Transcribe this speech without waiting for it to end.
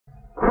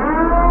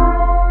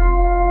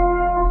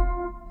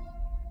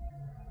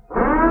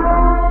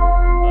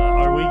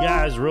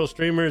real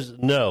streamers?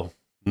 No.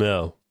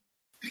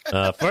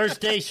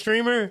 First day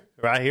streamer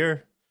right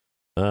here.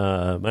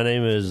 My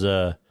name is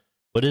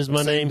what is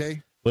my name?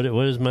 Day. What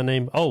is my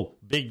name? Oh,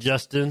 Big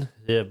Justin.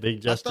 Yeah,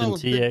 Big Justin I thought it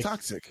was TX. Big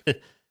Toxic.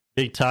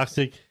 Big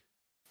Toxic.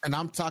 And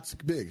I'm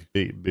Toxic Big.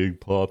 Big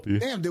Poppy.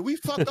 Damn, did we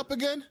fuck up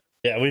again?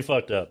 Yeah, we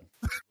fucked up.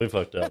 We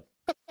fucked up.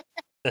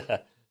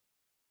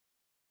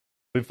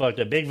 We fucked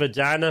up. Big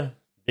vagina.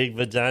 Big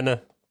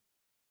vagina.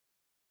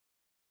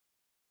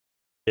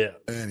 Yeah.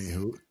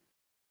 Anywho.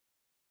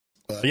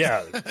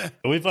 Yeah.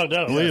 We fucked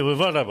up. Yeah. We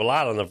fucked up a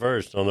lot on the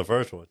first one.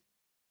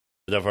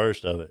 The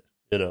first of it,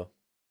 you know.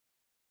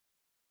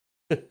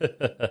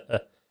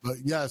 But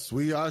yes,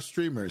 we are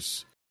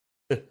streamers.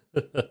 The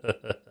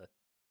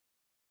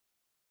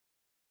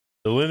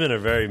women are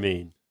very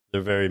mean.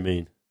 They're very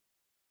mean.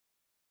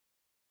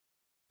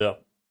 Yeah.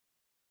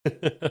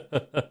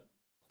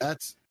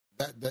 That's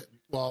that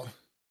well,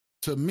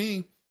 to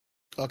me,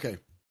 okay.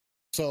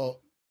 So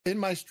in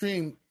my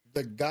stream,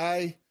 the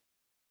guy,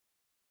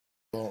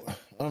 well, I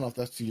don't know if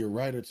that's to your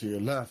right or to your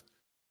left,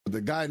 but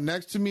the guy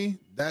next to me,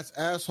 that's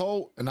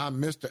asshole, and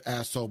I'm Mr.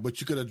 Asshole,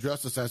 but you could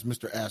address us as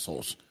Mr.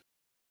 Assholes.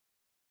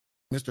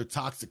 Mr.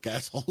 Toxic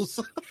Assholes.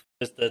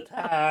 Mr.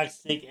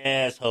 Toxic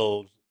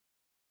Assholes.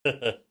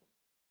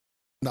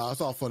 No,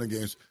 it's all fun and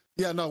games.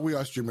 Yeah, no, we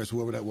are streamers,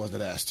 whoever that was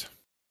that asked.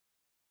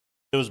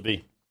 It was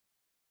B.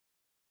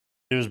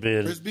 It was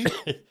being. Frisbee?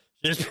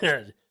 This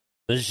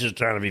is just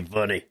trying to be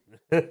funny.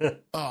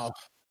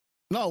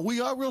 No,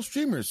 we are real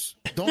streamers.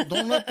 Don't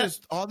let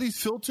this all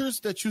these filters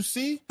that you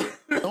see.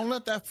 Don't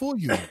let that fool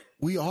you.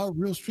 We are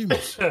real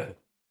streamers.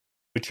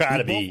 We try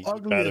to be.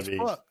 Ugly as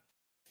fuck,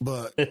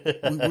 but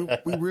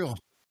we real.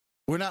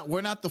 We're not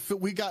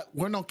the.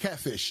 We're no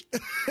catfish.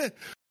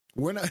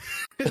 We're not.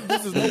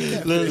 This is no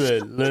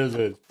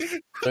catfish.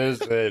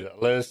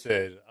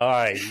 Listen. All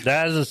right,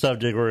 that is a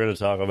subject we're going to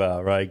talk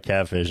about, right?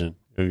 Catfishing.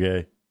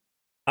 Okay.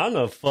 I don't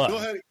know. Fuck. Go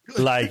ahead.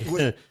 Like, go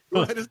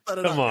ahead and start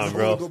it come out. on,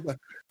 bro.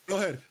 Go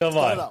ahead. Come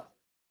start on. It out.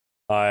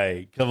 All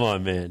right, come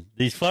on, man.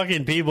 These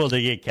fucking people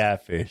that get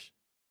catfish.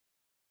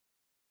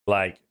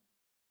 Like,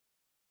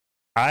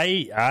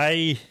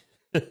 I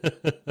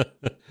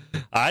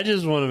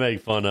just want to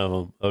make fun of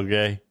them,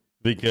 okay?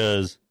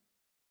 Because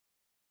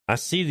I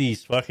see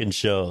these fucking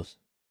shows,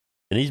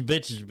 and these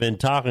bitches have been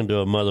talking to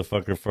a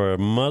motherfucker for a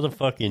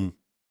motherfucking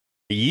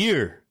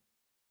year,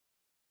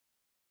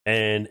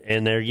 and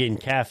they're getting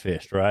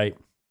catfished, right?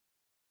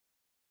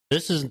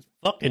 This is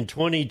fucking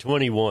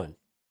 2021.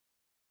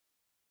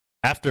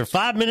 After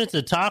 5 minutes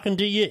of talking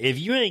to you, if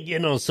you ain't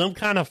getting on some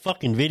kind of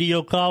fucking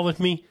video call with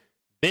me,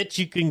 bitch,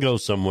 you can go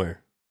somewhere,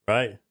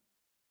 right?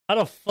 How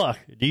the fuck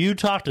do you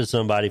talk to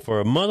somebody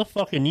for a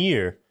motherfucking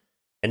year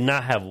and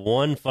not have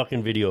one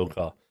fucking video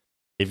call?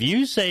 If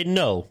you say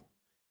no,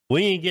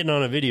 we ain't getting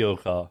on a video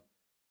call,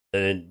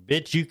 then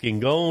bitch, you can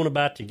go on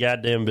about your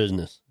goddamn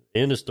business.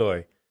 End of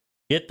story.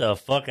 Get the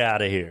fuck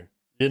out of here.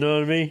 You know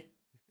what I mean?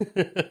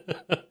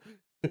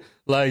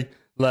 Like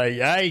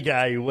I ain't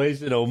got you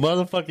wasting no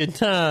motherfucking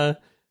time.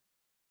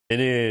 And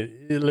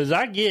then,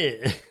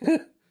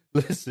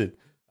 listen,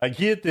 I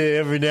get there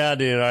every now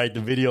and then, all right,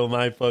 the video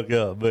might fuck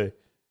up, but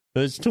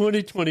it's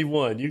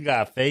 2021. You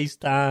got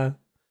FaceTime.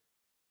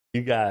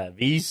 You got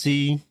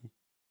VC.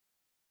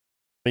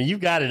 I mean, you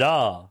got it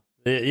all.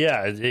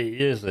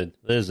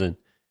 Listen.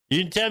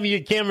 You can tell me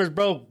your camera's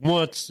broke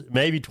once,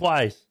 maybe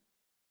twice.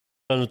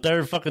 On the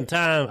third fucking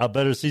time, I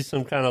better see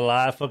some kind of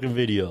live fucking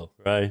video,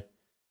 right?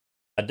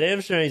 I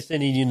damn sure ain't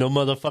sending you no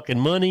motherfucking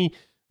money,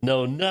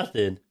 no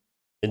nothing,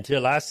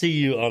 until I see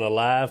you on a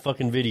live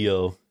fucking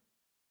video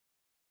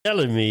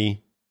telling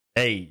me,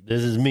 hey,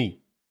 this is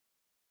me.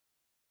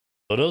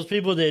 So those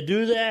people that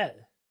do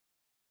that,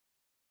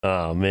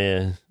 oh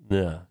man,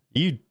 nah,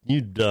 you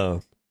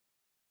dumb.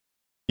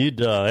 You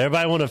dumb.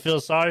 Everybody want to feel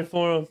sorry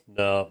for them?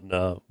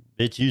 No.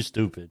 Bitch, you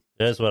stupid.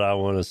 That's what I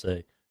want to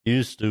say.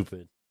 You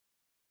stupid.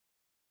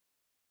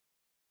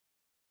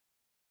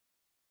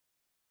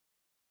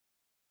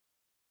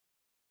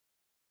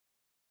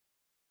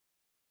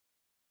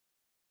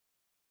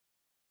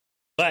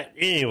 But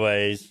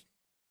anyways,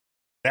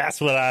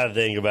 that's what I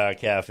think about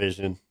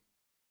catfishing.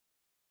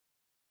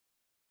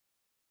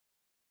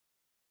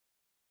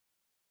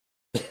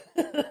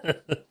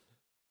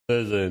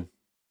 Listen.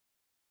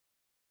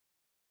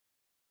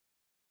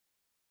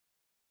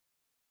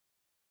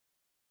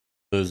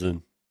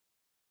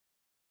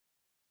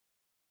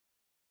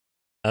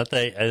 I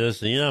think,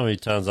 listen, you know how many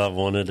times I've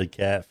wanted to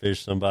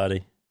catfish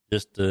somebody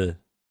just to.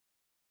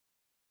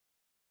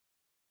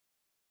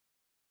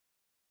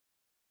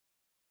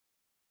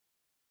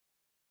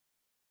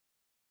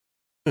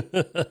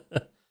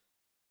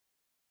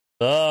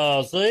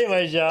 Oh, so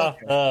anyways, y'all.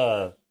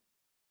 Okay.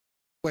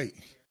 Wait.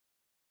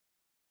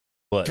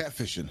 What?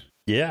 Catfishing.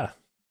 Yeah.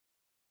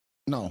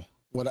 No.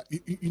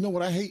 You know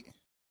what I hate?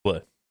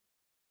 What?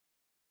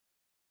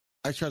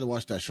 I tried to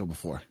watch that show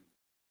before.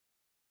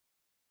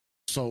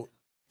 So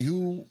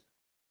you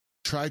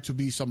try to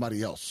be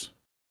somebody else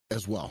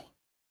as well.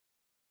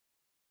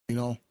 You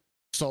know?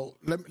 So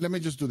let me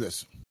just do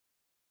this.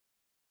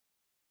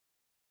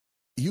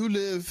 you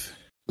live,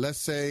 let's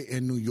say,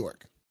 in New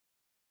York,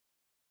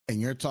 and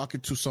you're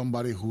talking to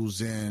somebody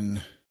who's in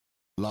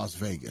Las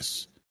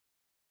Vegas,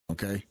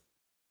 okay?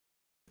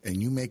 And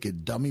you make a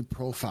dummy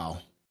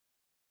profile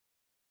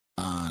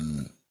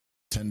on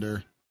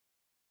Tinder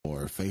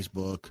or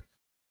Facebook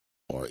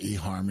or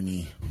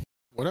eHarmony,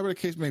 whatever the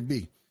case may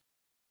be,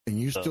 and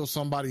you steal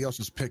somebody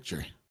else's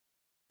picture,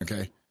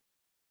 okay?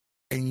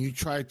 And you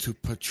try to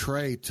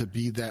portray to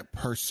be that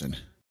person.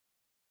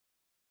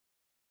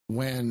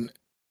 When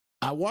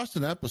I watched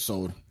an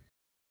episode,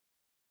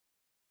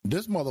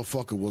 this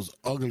motherfucker was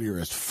uglier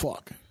as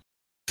fuck,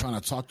 trying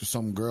to talk to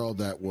some girl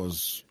that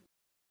was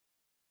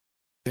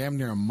damn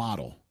near a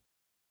model,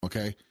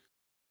 okay?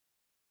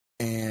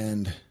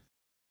 And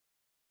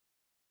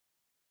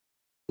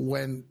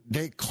when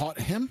they caught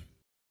him,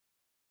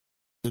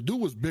 the dude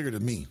was bigger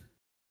than me.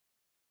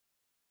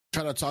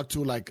 Trying to talk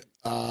to like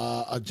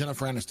a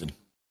Jennifer Aniston,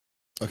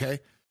 okay?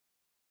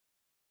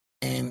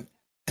 And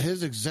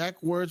his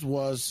exact words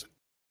was,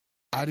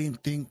 I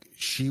didn't think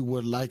she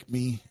would like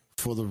me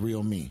for the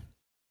real me.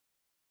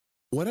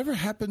 Whatever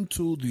happened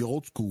to the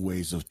old school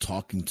ways of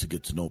talking to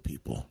get to know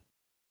people?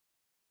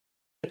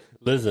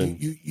 Listen,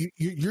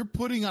 you're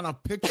putting on a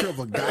picture of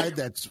a guy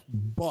that's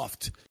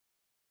buffed,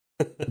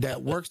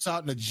 that works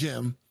out in the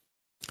gym,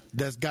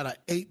 that's got an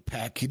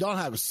 8-pack. He don't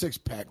have a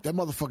 6-pack. That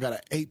motherfucker got an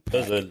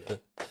 8-pack. Listen,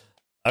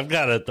 I've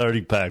got a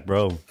 30-pack,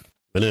 bro,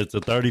 and it's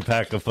a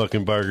 30-pack of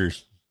fucking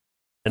burgers,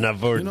 and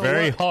I've worked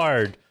very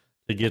hard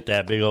to get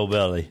that big old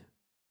belly.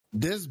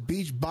 This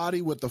beach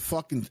body with the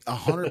fucking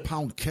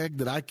 100-pound keg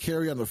that I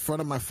carry on the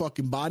front of my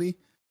fucking body,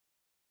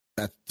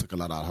 that took a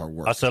lot of hard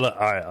work. I said, all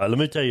right, let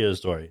me tell you a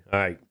story. All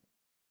right.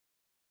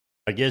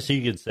 I guess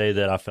you could say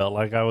that I felt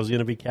like I was going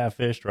to be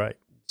catfished, right?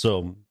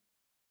 So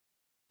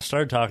I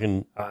started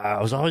talking.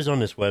 I was always on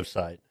this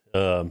website.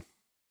 What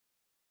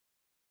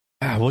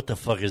the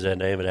fuck is that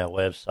name of that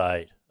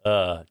website?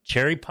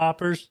 Cherry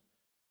Poppers?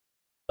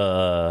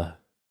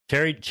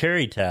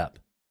 Cherry Tap.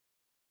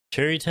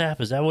 Cherry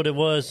Tap, is that what it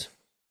was?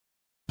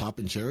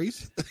 Popping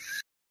cherries?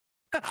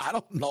 I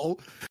don't know.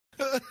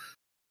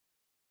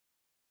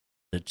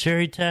 The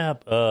Cherry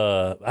Tap.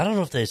 I don't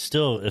know if they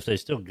still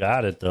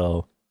got it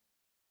though.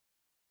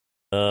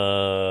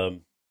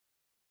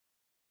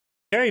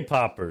 Cherry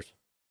Poppers.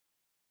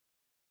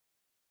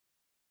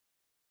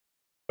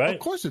 Right? Of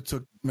course it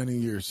took many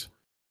years.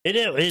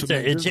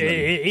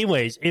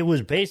 Anyways, it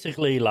was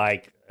basically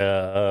like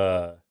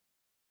no,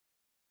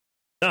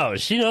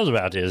 she knows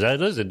about this.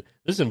 Listen,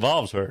 this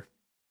involves her.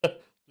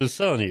 Just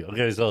telling you.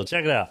 Okay, so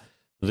check it out.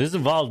 This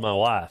involves my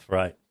wife,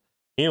 right?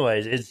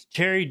 Anyways, it's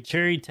cherry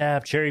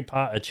tap, cherry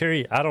pop,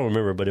 cherry. I don't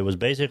remember, but it was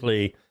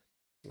basically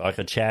like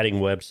a chatting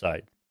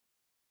website,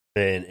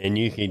 and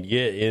you can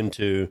get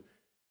into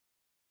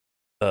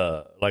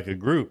like a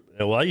group.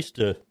 And well, I used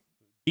to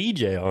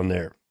DJ on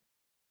there,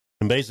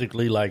 and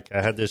basically, like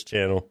I had this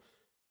channel,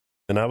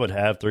 and I would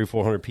have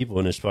 300-400 people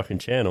in this fucking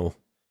channel,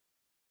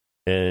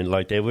 and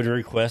like they would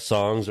request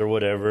songs or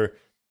whatever,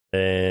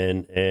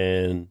 and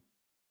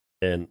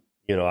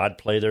you know, I'd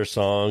play their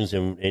songs,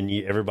 and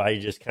everybody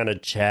just kind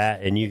of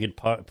chat, and you could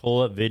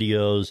pull up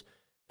videos,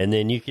 and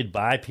then you could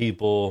buy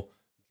people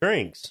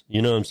drinks.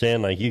 You know what I'm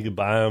saying? Like you could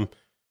buy them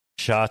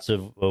shots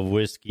of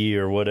whiskey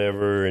or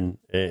whatever,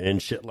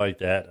 and shit like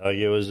that. Like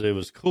it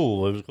was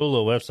cool. It was a cool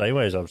little website.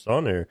 Anyways, I was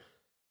on there.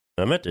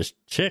 I met this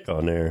chick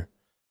on there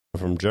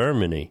from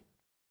Germany.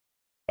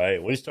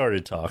 Right? We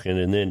started talking,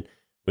 and then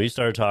we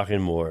started talking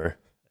more,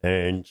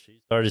 and she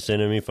started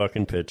sending me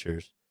fucking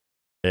pictures.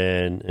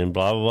 And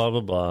blah, blah, blah, blah,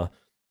 blah.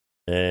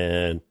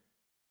 And,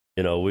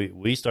 you know,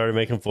 we started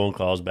making phone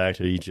calls back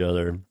to each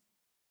other.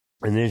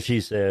 And then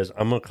she says,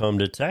 I'm going to come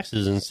to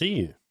Texas and see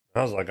you.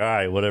 I was like, all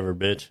right, whatever,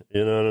 bitch.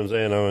 You know what I'm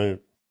saying? I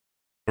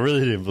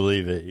really didn't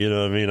believe it. You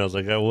know what I mean? I was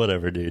like, oh,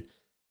 whatever, dude.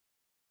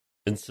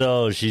 And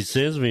so she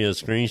sends me a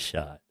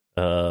screenshot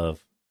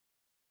of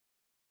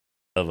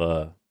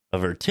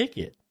her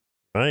ticket,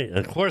 right? And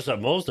of course,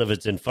 most of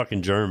it's in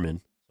fucking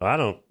German. So I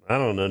don't I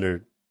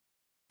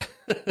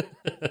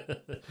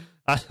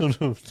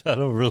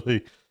don't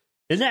really.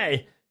 Is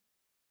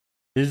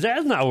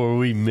that not where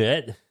we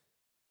met?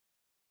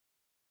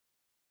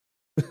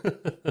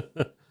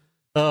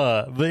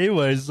 But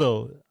anyway,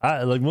 so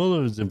I like most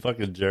of it's in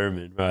fucking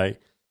German, right?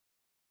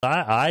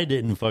 I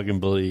didn't fucking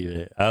believe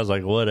it. I was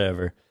like,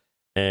 whatever.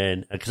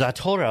 And because I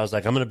told her, I was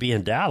like, I'm going to be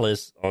in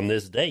Dallas on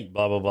this date,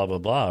 blah, blah, blah, blah,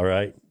 blah,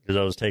 right? Because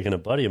I was taking a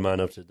buddy of mine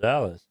up to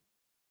Dallas.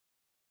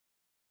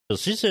 So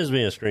she sends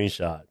me a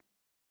screenshot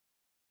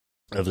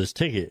of this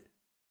ticket,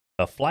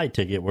 a flight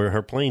ticket where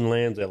her plane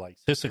lands at like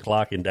 6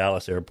 o'clock in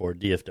Dallas Airport,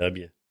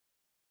 DFW.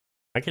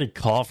 I get a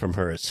call from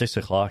her at 6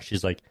 o'clock.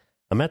 She's like,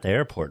 I'm at the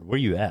airport. Where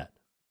you at?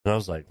 And I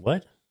was like,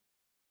 what?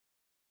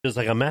 She was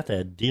like, I'm at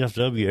that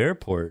DFW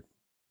airport.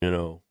 You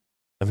know,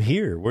 I'm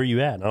here. Where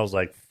you at? And I was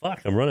like,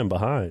 fuck, I'm running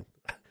behind.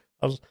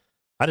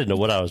 I didn't know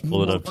what I was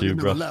pulling up to,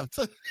 bro. But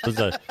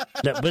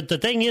the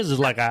thing is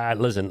like,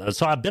 listen,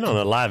 so I've been on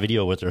a live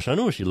video with her, so I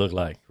know what she looked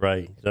like,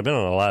 right? I've been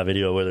on a live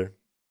video with her.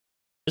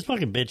 This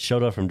fucking bitch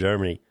showed up from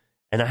Germany,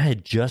 and I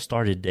had just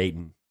started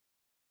dating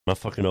My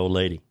fucking old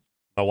lady.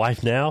 My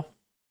wife now,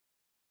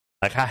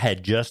 like I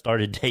had just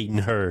started dating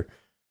her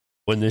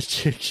when this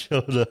chick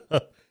showed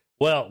up.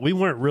 Well, we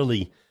weren't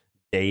really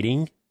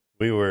dating.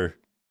 We were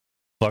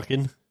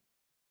fucking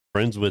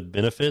friends with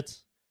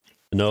benefits.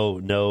 No,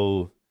 you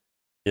know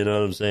what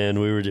I'm saying?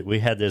 We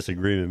had this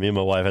agreement. Me and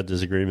my wife had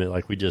this agreement.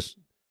 Like we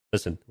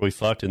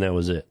fucked and that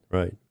was it,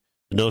 right?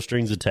 No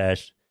strings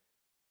attached.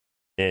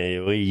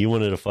 And you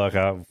wanted to fuck,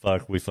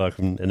 we fuck,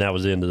 and that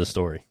was the end of the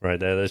story, right?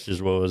 That's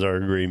just what was our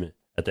agreement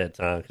at that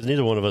time. Because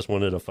neither one of us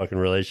wanted a fucking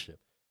relationship.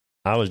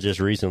 I was just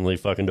recently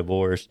fucking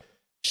divorced.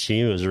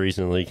 She was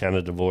recently kind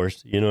of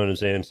divorced. You know what I'm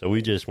saying? So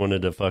we just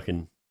wanted to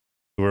fucking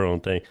do our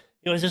own thing.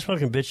 You know, this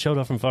fucking bitch showed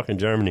up from fucking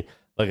Germany.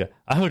 Like,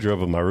 I hooked her up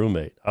with my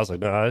roommate. I was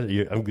like, no,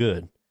 I'm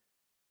good.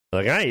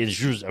 Like,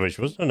 she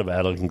wasn't a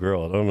bad looking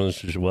girl. I don't know if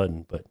she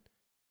wasn't, but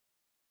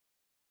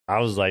I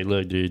was like,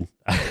 look, dude,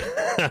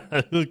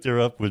 I hooked her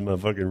up with my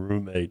fucking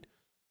roommate.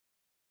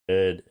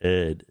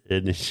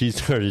 And she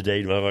started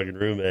dating my fucking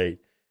roommate.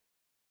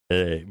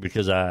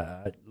 Because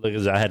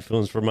I had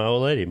feelings for my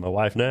old lady, my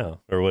wife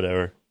now, or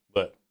whatever.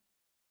 But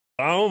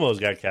I almost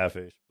got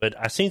catfished. But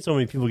I seen so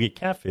many people get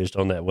catfished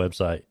on that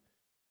website.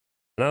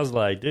 And I was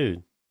like,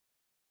 dude,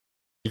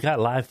 you got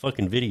live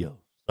fucking video.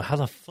 So how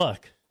the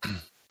fuck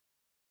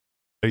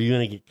are you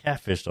going to get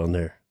catfished on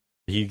there?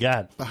 You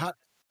got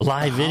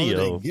live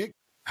video.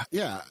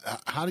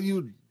 How do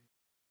you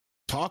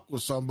talk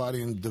with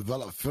somebody and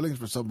develop feelings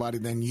for somebody,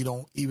 then you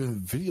don't even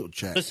video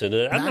chat? Listen,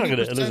 I'm not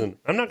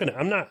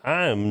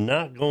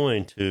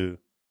going to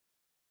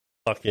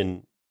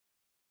fucking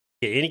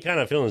get any kind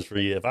of feelings for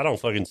you if I don't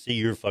fucking see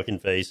your fucking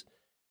face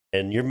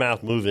and your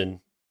mouth moving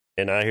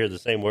and I hear the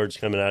same words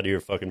coming out of your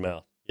fucking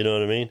mouth. You know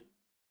what I mean?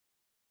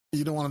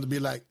 You don't want them to be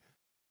like,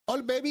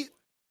 oh, baby,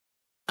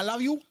 I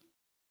love you.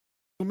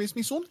 You miss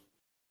me soon?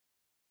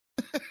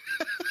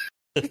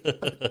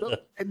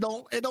 It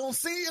don't link.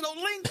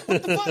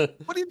 What the fuck?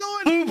 What are you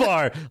doing?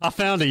 FooBar. I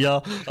found it,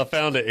 y'all. I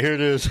found it. Here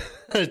it is.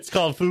 It's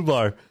called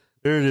FooBar.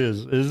 Here it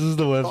is. This is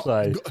the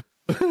website.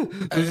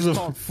 It's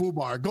called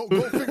FooBar. Go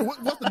figure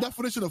what's the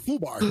definition of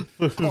FooBar? FooBar.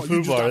 That's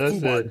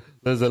FooBar. It.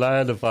 Listen, I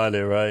had to find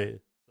it, right?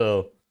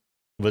 So,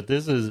 but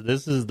this is the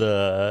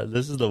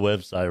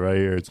website right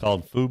here. It's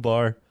called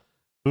FooBar.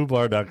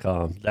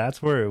 FooBar.com.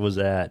 That's where it was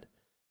at.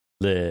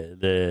 I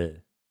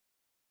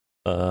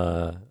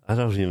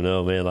don't even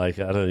know, man. Like,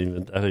 I don't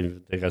even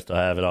think I still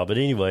have it all. But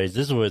anyways,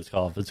 this is what it's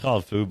called. It's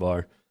called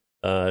FooBar.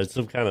 It's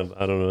some kind of,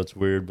 I don't know, it's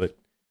weird, but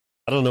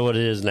I don't know what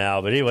it is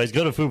now. But anyways,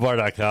 go to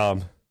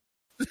FooBar.com.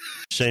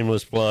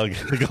 Shameless plug.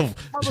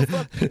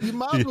 You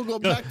might as well go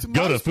back to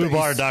go to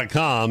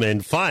FooBar.com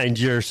and find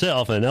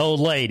yourself an old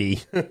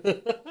lady.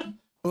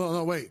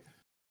 No, wait.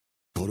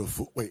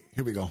 Wait,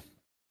 here we go.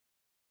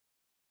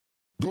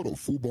 Go to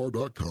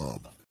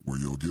FooBar.com where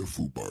you'll get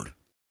FooBar.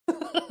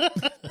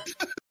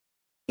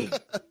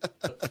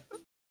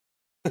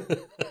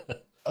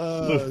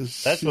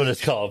 That's what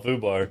it's called,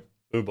 FooBar.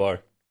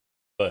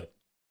 But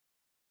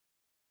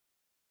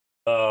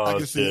I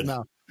can see it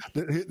now.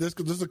 This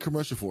is a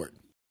commercial for it.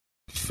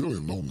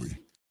 Feeling lonely?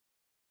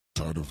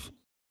 Tired of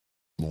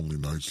lonely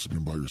nights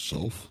sleeping by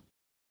yourself?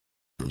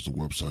 There's a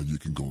website you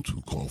can go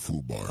to called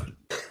FooBar.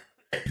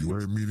 You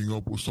ain't meeting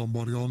up with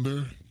somebody on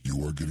there,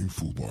 you are getting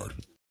FooBar.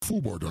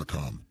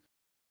 FooBar.com.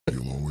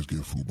 You'll always get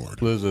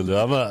FooBar. Listen,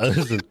 I'm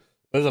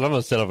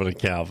gonna set up an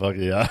account. Fuck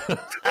yeah.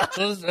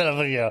 Let's set up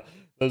an account.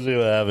 Let's see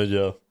what happens,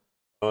 yo.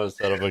 I'm gonna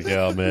set up an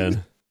account,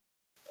 man.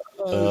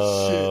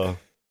 Shit.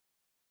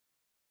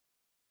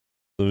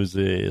 Let me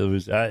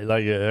see.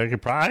 I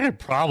could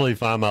probably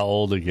find my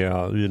old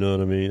account. You know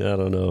what I mean? I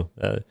don't know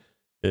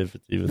if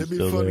it's even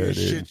still there.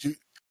 Shit.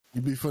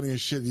 You'd be funny as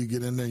shit. You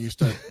get in there, and you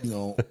start,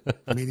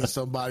 meeting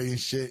somebody and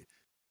shit.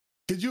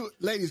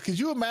 Ladies, could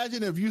you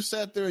imagine if you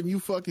sat there and you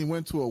fucking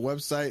went to a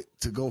website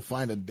to go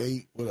find a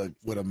date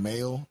with a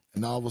male,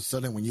 and all of a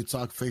sudden when you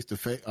talk face to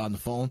face on the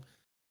phone,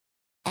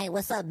 hey,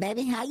 what's up,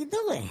 baby? How you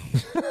doing?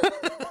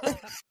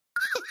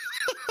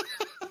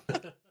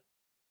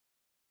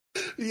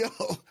 Yo,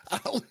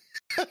 what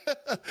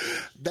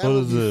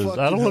is this?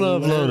 I don't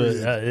want to upload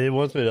it. It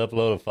wants me to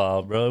upload a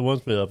file, bro. It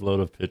wants me to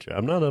upload a picture.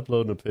 I'm not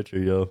uploading a picture,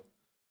 yo.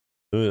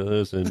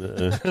 Listen,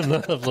 I'm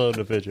not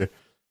uploading a picture.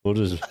 We'll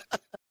just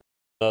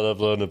not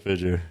uploading a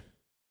picture.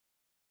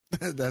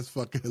 That's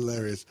fucking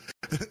hilarious.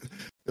 You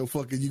go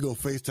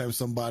FaceTime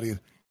somebody.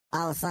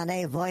 Oh, son,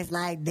 they voice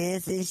like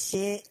this and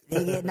shit.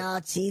 They getting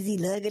all cheesy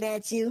looking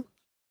at you.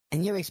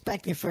 And you're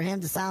expecting for him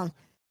to sound,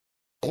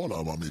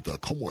 hola, mamita,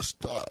 ¿cómo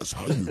estás?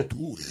 How you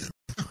doing?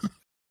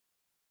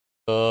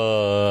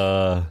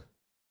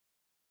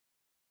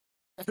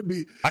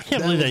 I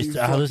can't believe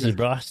listen,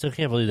 bro, I still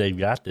can't believe they've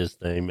got this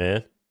thing,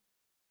 man.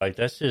 Like,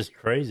 that's just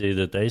crazy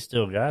that they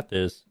still got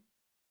this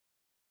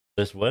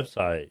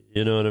website.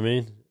 You know what I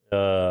mean?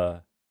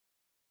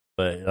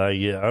 But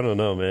yeah, I don't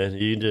know, man.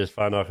 You can just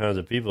find all kinds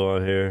of people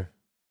on here.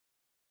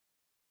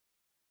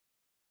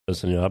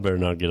 Listen, I better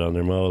not get on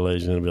there. My old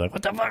lady's gonna be like,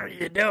 "What the fuck are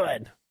you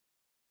doing?"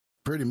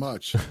 Pretty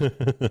much.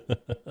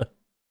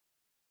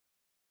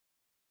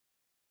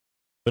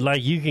 But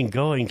like you can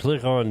go and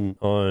click on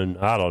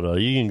I don't know.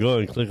 You can go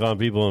and click on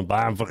people and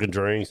buy them fucking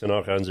drinks and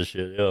all kinds of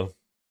shit. Yeah,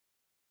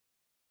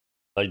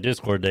 like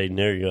Discord dating.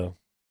 There you go.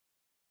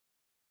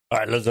 All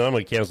right, listen. I'm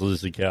gonna cancel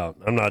this account.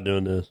 I'm not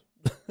doing this.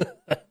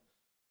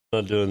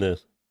 Not doing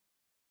this.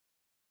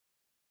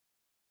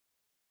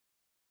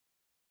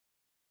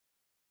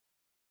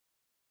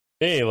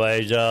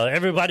 Anyways,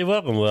 everybody,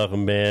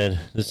 welcome, man.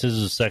 This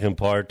is the second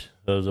part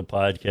of the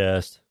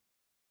podcast.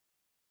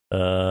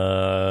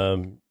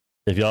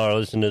 If y'all are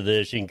listening to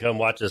this, you can come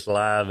watch us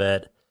live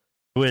at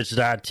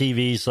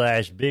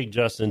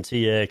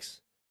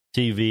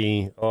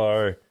twitch.tv/BigJustinTXTV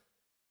or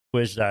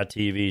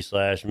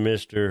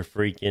twitch.tv/Mr.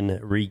 Freaking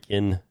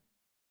Reekin.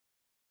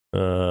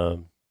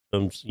 You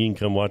can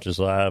come watch us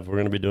live. We're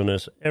going to be doing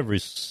this every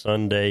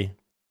Sunday,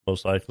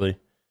 most likely.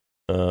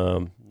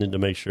 Need to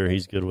make sure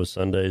he's good with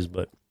Sundays,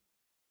 but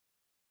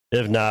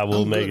if not,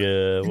 we'll make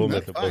a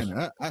post.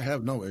 I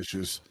have no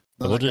issues.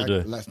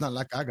 It's not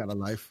like I got a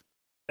life.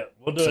 Yeah,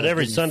 we'll do it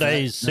every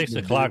Sunday, 6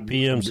 o'clock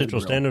p.m.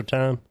 Central Standard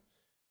Time.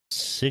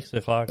 6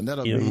 o'clock and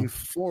that'll p.m. be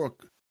 4.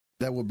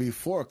 That will be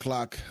 4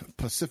 o'clock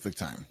Pacific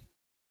time.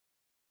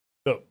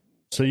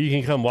 So you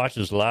can come watch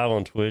us live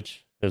on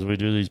Twitch as we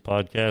do these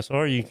podcasts,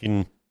 or you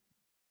can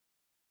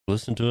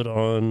listen to it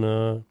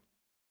on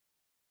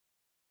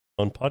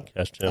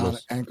podcast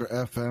channels. On Anchor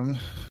FM.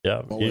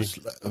 Yeah.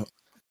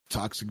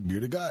 Toxic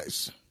Bearded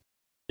Guys.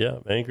 Yeah,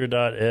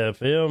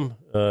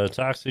 Anchor.fm,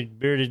 Toxic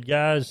Bearded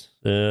Guys.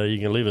 You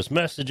can leave us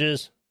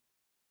messages,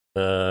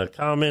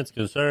 comments,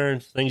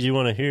 concerns, things you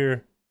want to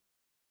hear,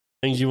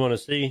 things you want to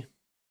see.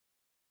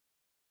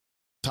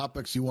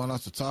 Topics you want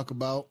us to talk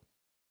about.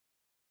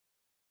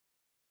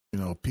 You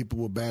know, people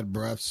with bad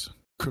breaths,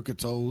 crooked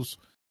toes,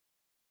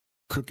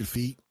 crooked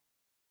feet,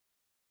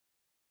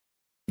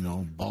 you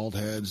know, bald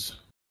heads.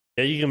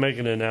 Yeah, you can make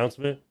an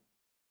announcement.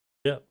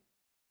 Yeah.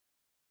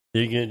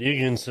 You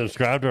can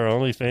subscribe to our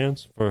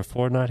OnlyFans for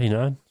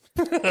 $4.99.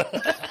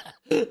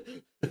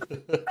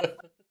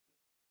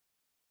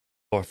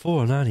 For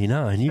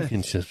 $4.99, you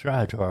can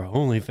subscribe to our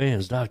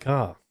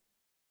OnlyFans.com.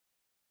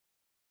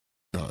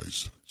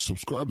 Guys,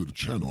 subscribe to the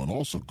channel and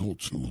also go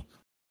to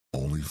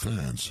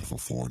OnlyFans for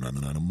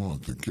 $4.99 a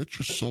month and get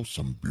yourself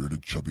some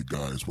bearded chubby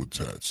guys with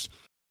tats.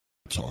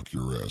 Talk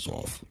your ass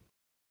off.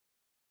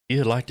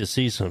 You'd like to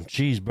see some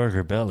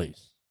cheeseburger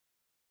bellies?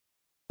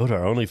 Go to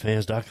our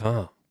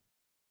OnlyFans.com.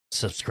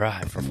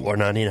 Subscribe for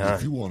 $4.99.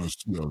 If you want to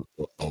see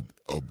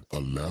a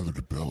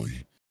lathered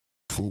belly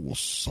full with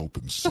soap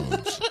and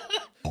suds,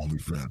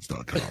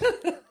 OnlyFans.com.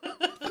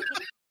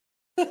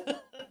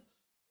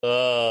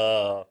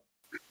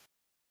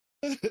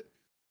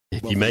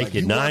 If you make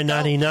it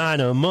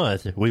 $9.99 a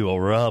month, we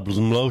will rub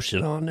some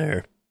lotion on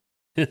there.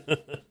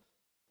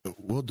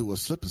 We'll do a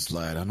slip and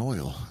slide on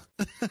oil.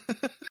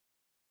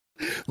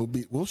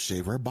 We'll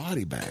shave our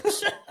body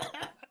backs.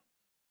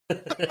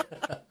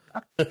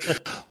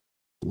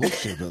 We'll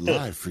shave it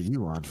live for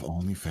you on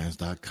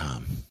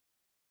OnlyFans.com.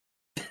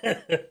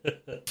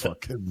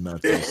 Fucking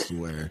nuts, I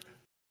swear.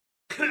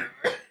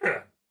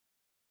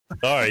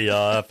 Sorry,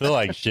 y'all. I feel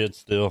like shit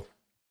still.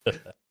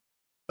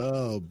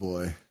 Oh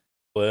boy.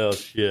 Well,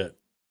 shit.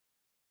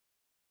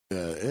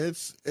 Yeah,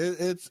 it's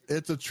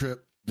a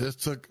trip. This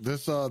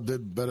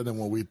did better than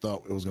what we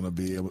thought it was going to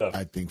be.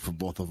 I think for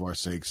both of our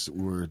sakes,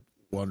 we were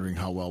wondering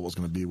how well it was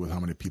going to be with how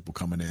many people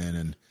coming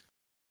in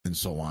and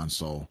so on.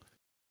 So,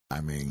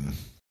 I mean,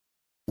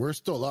 we're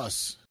still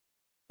us.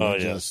 We're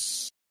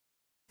just,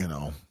 you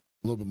know,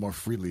 a little bit more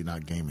freely,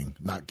 not gaming,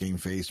 not game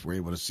face. We're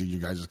able to see you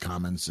guys'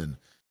 comments and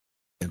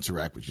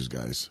interact with you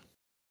guys.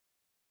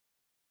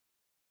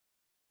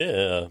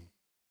 Yeah.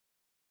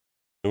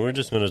 And we're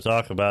just going to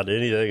talk about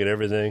anything and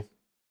everything.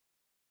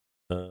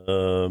 Kind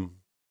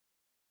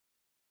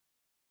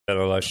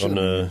of like on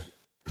the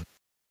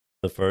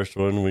first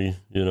one, we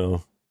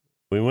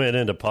went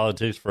into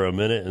politics for a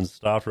minute and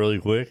stopped really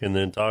quick and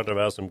then talked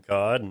about some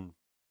COD, and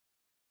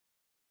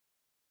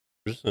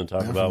we're just going to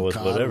talk about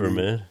whatever,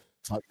 man.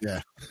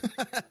 Yeah.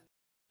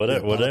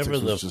 Whatever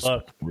the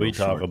fuck we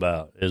talk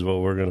about is what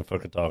we're going to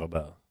fucking talk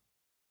about.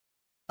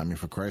 I mean,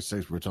 for Christ's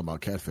sakes, we're talking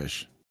about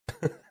catfish.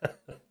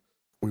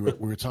 We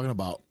were talking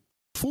about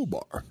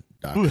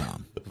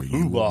FooBar.com.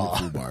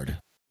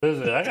 FooBar.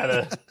 Listen, I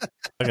gotta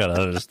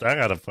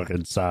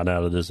fucking sign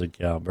out of this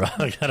account, bro.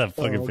 I gotta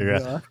fucking figure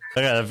out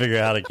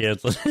how to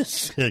cancel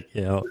this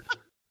account.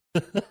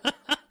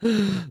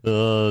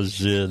 Oh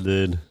shit,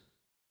 dude.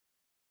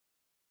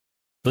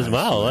 Listen,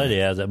 my old lady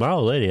has an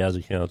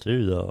account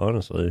too, though.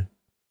 Honestly,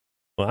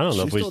 well, I don't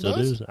know if we still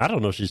do. I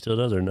don't know if she still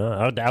does or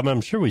not.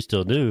 I'm sure we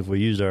still do if we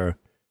use our.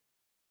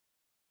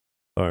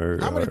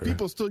 How many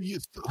people still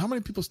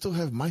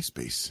have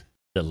MySpace?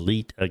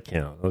 Delete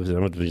account. Okay,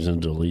 I'm going to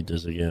delete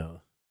this account.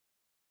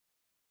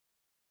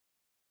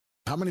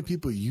 How many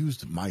people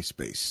used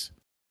MySpace?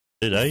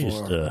 Dude, I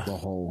used to the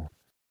whole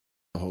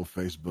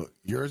Facebook.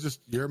 Your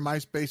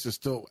MySpace is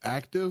still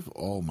active?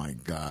 Oh my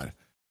god!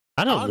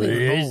 I don't know.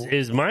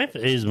 Is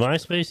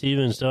MySpace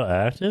even still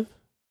active?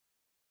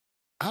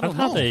 I don't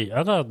know.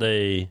 I thought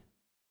they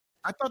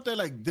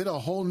like did a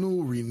whole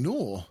new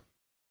renewal.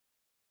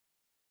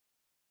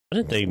 I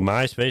didn't think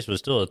MySpace was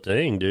still a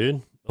thing,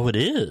 dude. Oh, it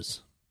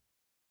is.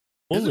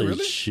 Is it Holy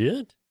really?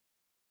 shit.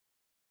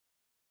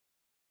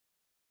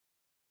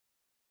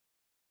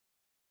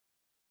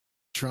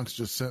 Trunks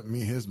just sent me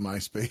his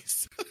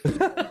MySpace.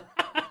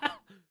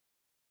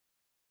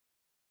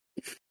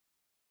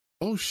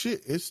 Oh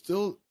shit! It's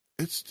still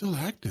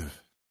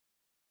active.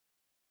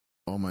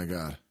 Oh my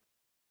god!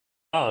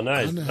 Oh,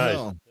 nice, How the nice.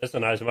 hell? That's a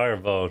nice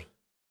microphone.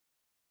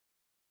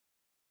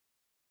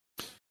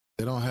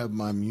 They don't have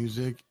my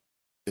music.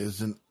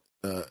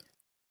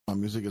 My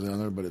music isn't on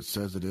there, but it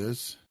says it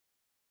is.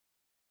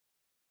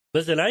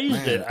 Listen, I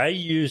used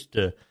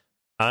Man.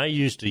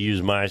 to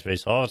use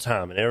MySpace all the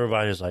time, and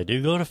everybody's like,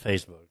 "Dude, go to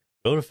Facebook.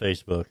 Go to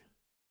Facebook."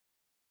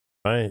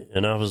 Right?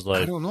 And I was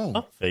like, I don't know.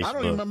 "Fuck Facebook." I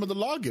don't even remember the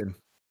login.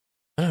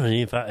 I don't know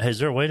if is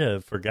there a way to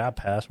forgot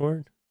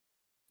password?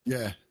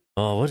 Yeah,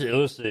 Oh, what's it?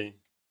 Let's see.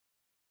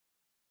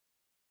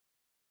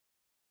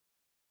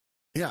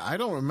 yeah. I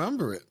don't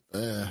remember it.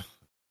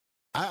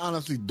 I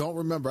honestly don't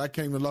remember. I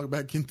can't even log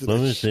back into. Let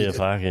this me see shit.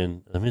 if I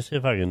can. Let me see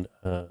if I can.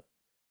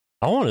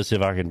 I want to see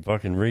if I can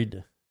fucking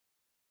read.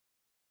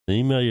 The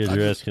email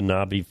address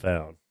cannot be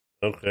found.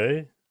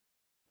 Okay.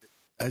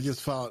 I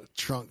just found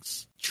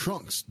Trunks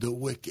the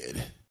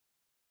Wicked.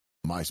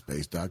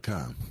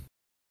 MySpace.com.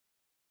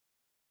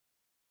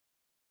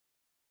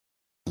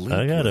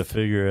 I gotta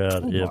figure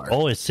out if.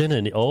 Oh, it's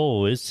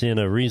sent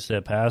a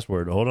reset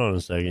password. Hold on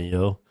a second,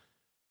 yo.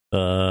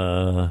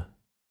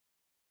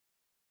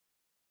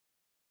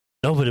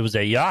 No, but it was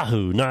a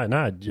Yahoo. Not.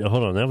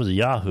 Hold on, that was a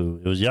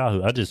Yahoo. It was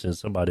Yahoo. I just sent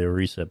somebody a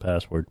reset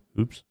password.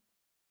 Oops.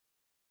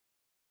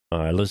 All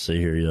right, let's see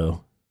here,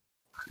 yo.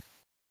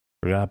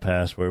 Forgot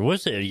password.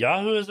 What's it?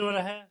 Yahoo is what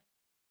I had.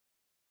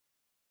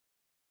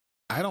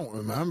 I don't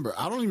remember.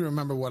 I don't even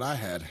remember what I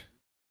had.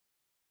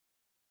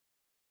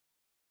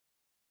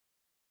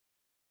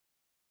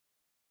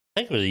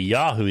 I think it was a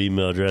Yahoo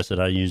email address that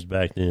I used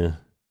back then.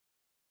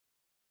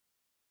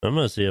 I'm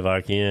gonna see if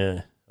I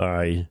can. All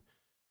right,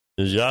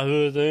 is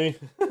Yahoo a thing?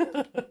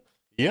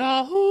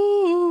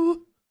 Yahoo.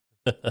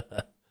 All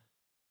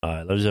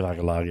right, let me see if I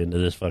can log into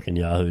this fucking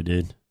Yahoo,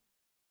 dude.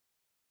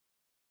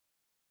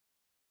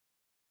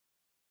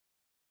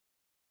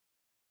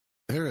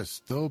 There is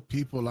still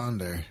people on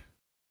there.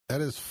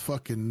 That is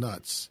fucking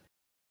nuts.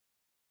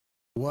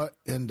 What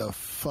in the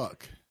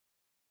fuck?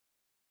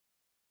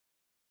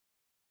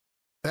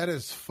 That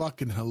is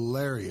fucking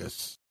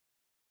hilarious.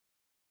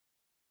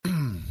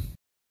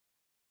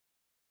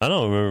 I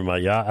don't remember my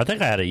Yahoo. I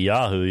think I had a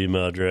Yahoo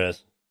email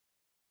address.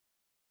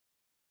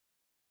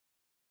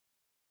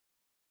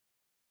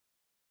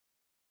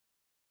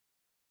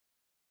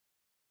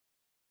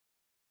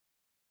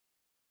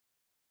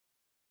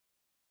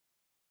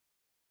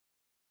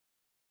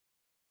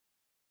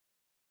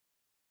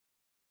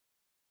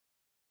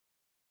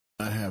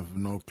 I have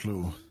no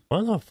clue.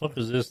 Why the fuck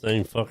is this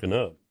thing fucking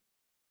up?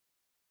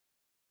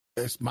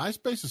 It's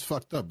MySpace is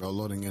fucked up, bro,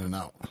 loading in and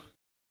out.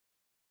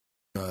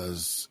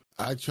 Because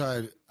I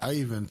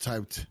even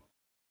typed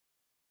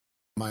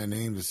my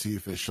name to see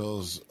if it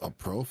shows a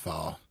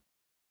profile.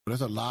 But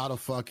there's a lot of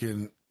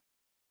fucking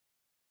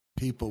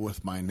people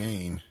with my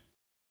name.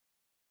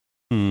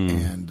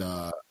 And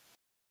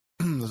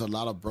there's a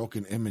lot of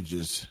broken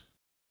images.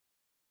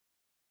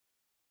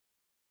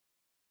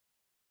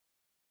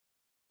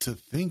 To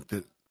think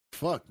that,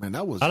 fuck, man,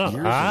 that was years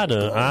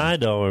ago. I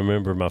don't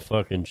remember my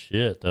fucking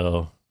shit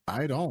though.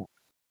 I don't.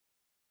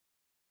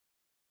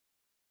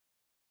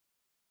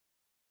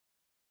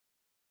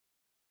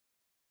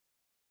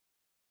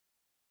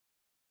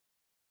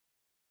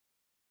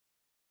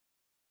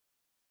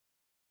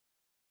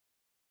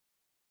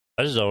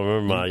 I just don't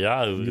remember my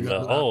Yahoo You got email.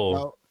 locked Oh,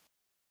 out?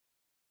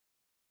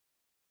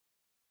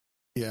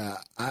 Yeah,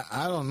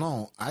 I don't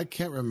know. I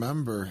can't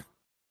remember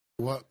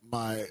what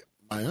my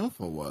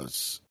info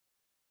was.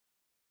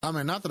 I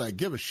mean, not that I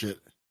give a shit,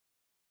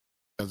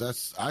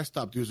 because I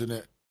stopped using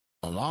it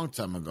a long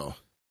time ago.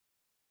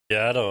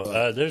 yeah, I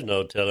don't. There's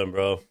no telling,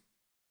 bro.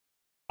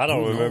 I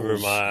don't Who remember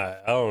knows?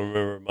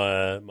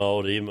 my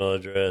old email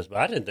address, but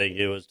I didn't think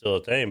it was still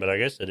a thing. But I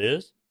guess it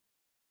is.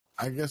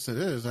 I guess it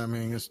is. I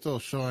mean, it's still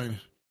showing.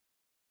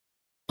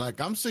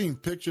 Like, I'm seeing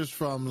pictures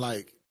from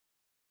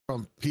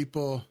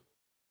people.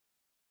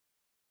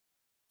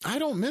 I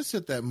don't miss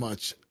it that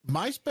much.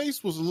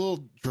 MySpace was a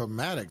little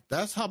dramatic.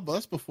 That's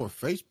before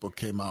Facebook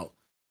came out.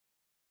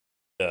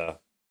 Yeah.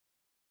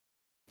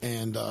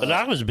 And But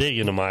I was big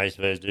into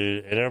MySpace,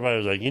 dude, and everybody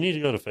was like, "You need to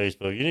go to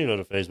Facebook. You need to go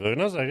to Facebook."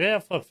 And I was like, "Yeah,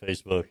 fuck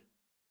Facebook."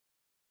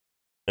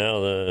 Now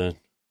the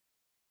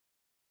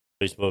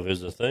Facebook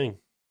is a thing,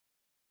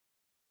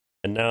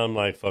 and now I'm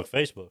like, "Fuck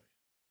Facebook."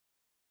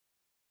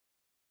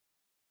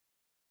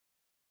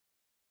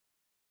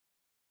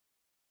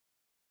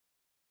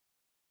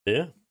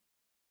 Yeah.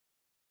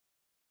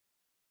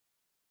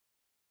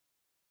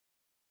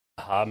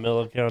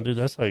 Hotmail account, dude.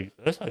 That's like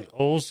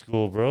old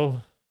school,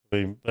 bro. I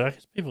mean, but I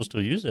guess people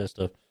still use that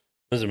stuff.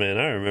 Listen, man,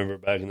 I remember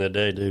back in the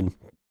day, dude,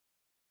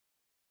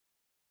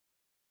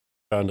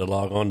 trying to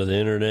log onto the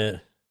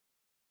internet,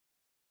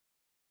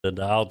 the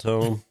dial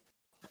tone.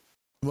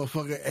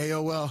 Motherfucker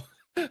AOL.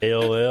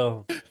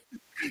 AOL.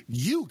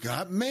 You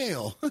got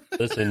mail.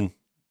 Listen,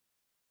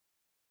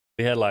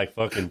 we had like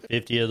fucking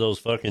 50 of those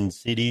fucking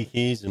CD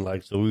keys, and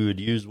like, so we would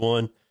use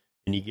one,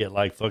 and you get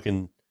like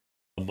fucking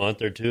a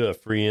month or two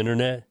of free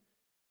internet.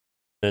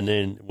 And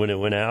then when it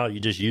went out, you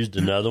just used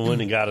another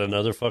one and got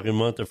another fucking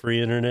month of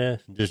free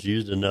internet. Just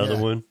used another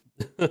one.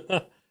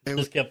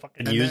 Just kept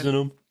fucking using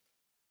them.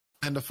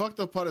 And the fucked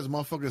up part is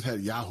motherfuckers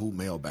had Yahoo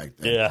Mail back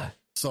then. Yeah.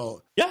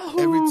 So Yahoo!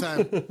 every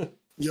time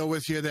you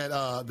always hear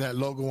that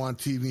logo on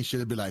TV and shit,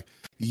 it'd be like,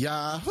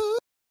 Yahoo!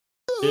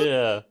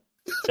 Yeah.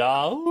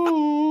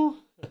 Yahoo!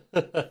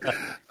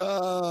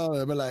 Oh,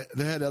 they'd be like,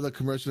 they had the other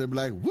commercial, they'd be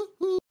like, woo,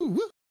 woo,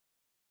 woo.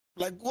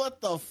 Like,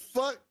 what the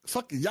fuck?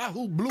 Fucking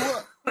Yahoo blew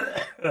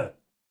up.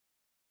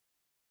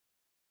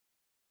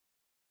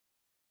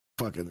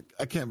 Fucking,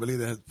 I can't believe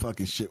that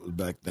fucking shit was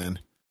back then.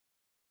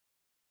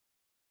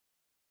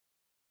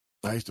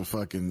 I used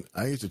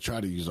to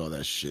try to use all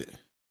that shit.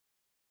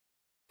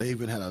 They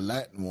even had a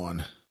Latin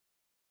one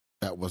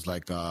that was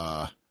like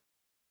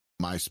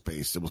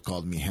MySpace. It was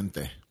called Mi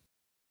Gente.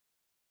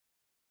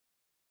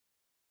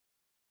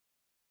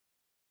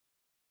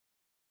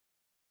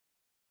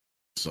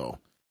 So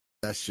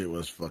that shit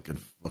was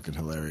fucking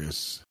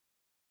hilarious.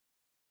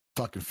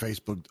 Fucking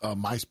Facebook,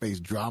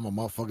 MySpace drama.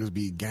 Motherfuckers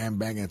be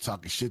gangbanging and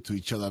talking shit to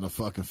each other on the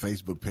fucking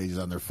Facebook pages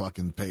on their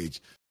fucking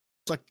page.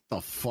 It's like,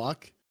 the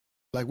fuck?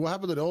 Like, what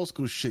happened to the old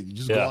school shit? You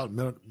just go out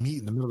and meet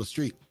in the middle of the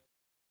street.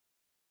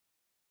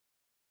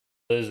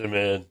 Listen,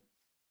 man.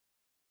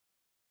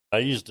 I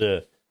used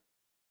to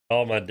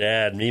call my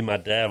dad. Me and my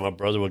dad, my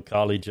brother would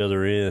call each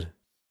other in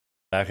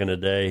back in the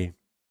day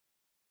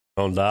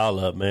on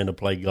dial-up, man, to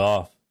play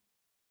golf.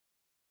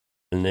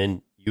 And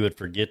then you would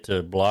forget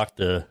to block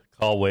the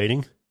call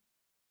waiting.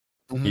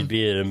 Mm-hmm. You'd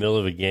be in the middle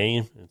of a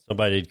game, and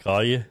somebody would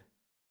call you,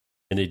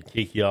 and they'd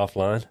kick you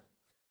offline.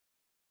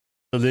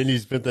 So then you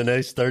spent the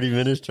next 30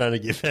 minutes trying to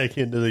get back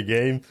into the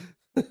game.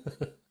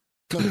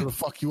 Because it would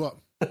fuck you up.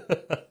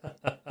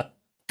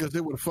 Because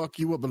it would fuck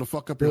you up and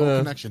fuck up your whole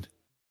connection.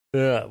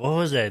 Yeah. What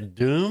was that?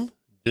 Doom,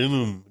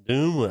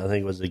 I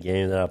think was the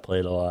game that I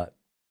played a lot.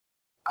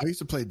 I used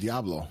to play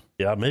Diablo.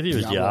 Yeah, maybe it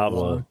was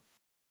Diablo.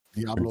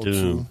 Diablo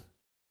Doom. 2.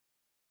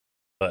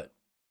 But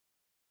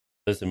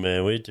listen,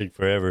 man, it took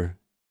forever.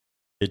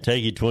 It'd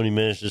take you 20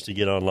 minutes just to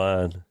get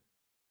online.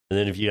 And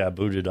then if you got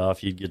booted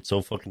off, you'd get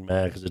so fucking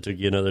mad because it took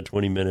you another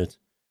 20 minutes.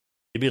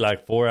 You'd be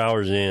like 4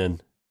 hours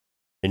in,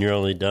 and you're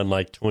only done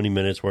like 20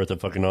 minutes worth of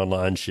fucking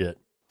online shit.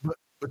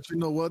 But you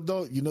know what,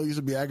 though? You know, used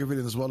to be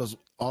aggravated as well as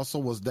also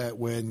was that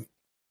when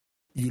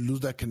you lose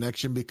that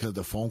connection because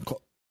the phone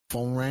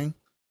rang,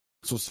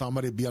 so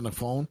somebody would be on the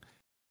phone,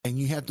 and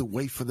you had to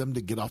wait for them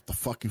to get off the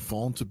fucking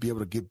phone to be able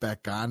to get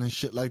back on and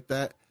shit like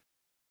that.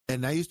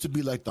 And that used to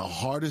be like the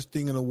hardest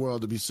thing in the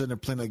world to be sitting there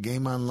playing a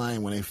game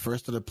online when they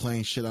first started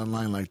playing shit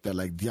online like that.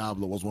 Like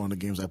Diablo was one of the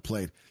games I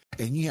played.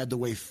 And you had to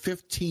wait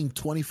 15,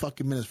 20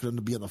 fucking minutes for them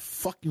to be on the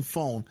fucking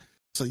phone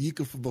so you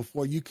could,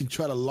 before you can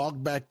try to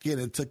log back in.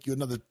 It took you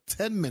another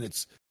 10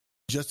 minutes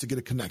just to get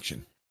a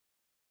connection.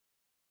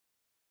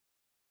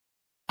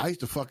 I used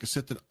to fucking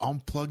sit there,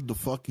 unplug the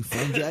fucking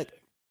phone jack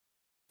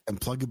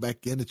and plug it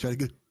back in to try to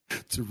get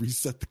to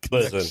reset the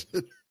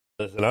connection.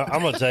 Listen,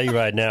 I'm going to tell you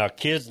right now,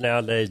 kids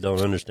nowadays don't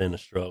understand the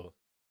struggle.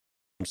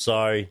 I'm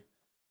sorry.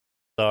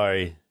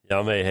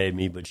 Y'all may hate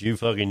me, but you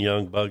fucking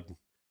young bug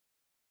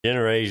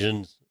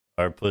generations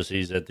are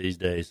pussies at these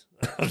days.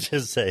 I'm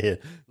just saying.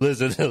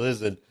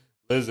 Listen.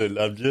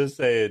 I'm just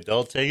saying,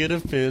 don't take it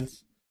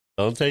offense.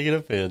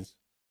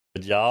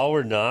 But y'all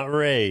were not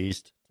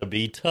raised to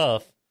be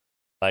tough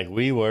like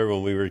we were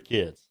when we were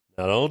kids.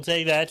 Now, don't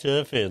take that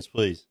to offense,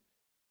 please.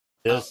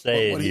 Just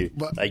saying,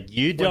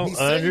 you don't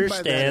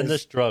understand the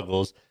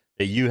struggles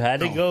that you had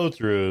to go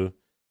through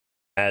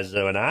as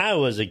when I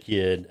was a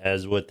kid,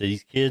 as what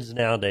these kids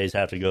nowadays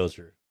have to go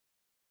through.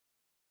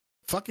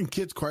 Fucking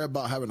kids cry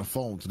about having a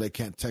phone so they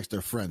can't text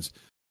their friends.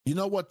 You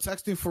know what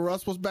texting for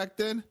us was back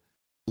then?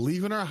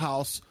 Leaving our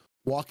house,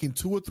 walking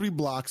 2 or 3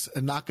 blocks,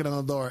 and knocking on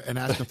the door and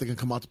asking if they can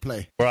come out to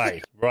play.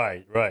 Right.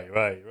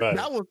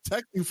 That was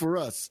texting for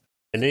us.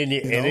 And then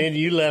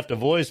you left a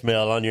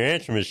voicemail on your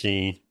answer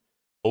machine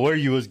where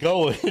you was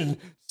going,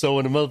 so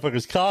when the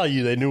motherfuckers call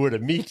you, they knew where to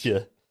meet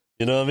you.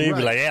 You know what I mean? Right.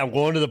 Be like, hey, I'm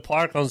going to the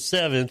park on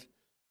 7th.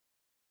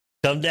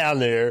 Come down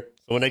there.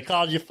 So when they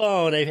called your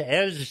phone, they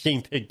had the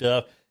machine picked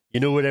up, you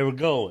knew where they were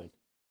going.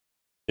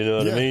 You know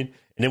what I mean?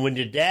 And then when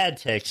your dad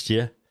texts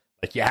you,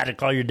 like you had to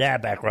call your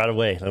dad back right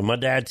away. Like my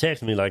dad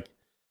texted me like,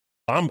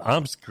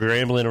 I'm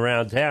scrambling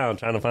around town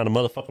trying to find a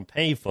motherfucking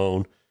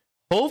payphone,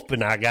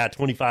 hoping I got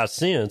 25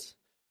 cents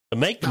to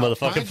make the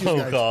motherfucking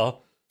phone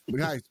call.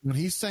 Guys, when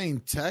he's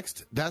saying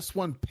text, that's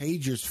when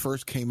pagers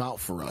first came out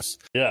for us.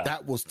 Yeah.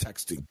 That was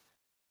texting.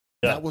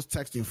 Yeah. That was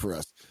texting for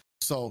us.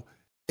 So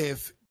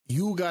if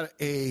you got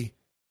a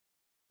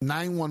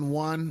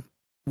 911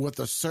 with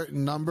a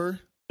certain number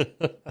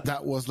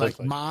that was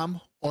like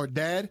mom or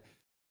dad,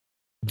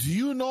 do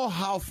you know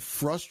how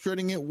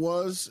frustrating it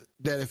was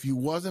that if you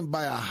wasn't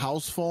by a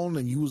house phone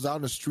and you was out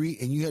in the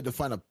street and you had to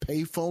find a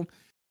pay phone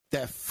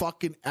that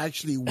fucking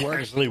actually worked.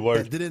 Actually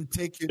worked. That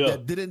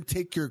didn't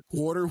take your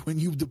quarter when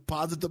you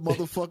deposit the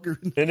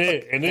motherfucker. And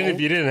then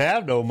if you didn't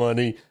have no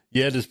money,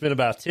 you had to spend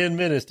about 10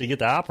 minutes to get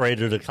the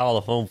operator to call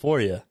the phone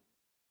for you,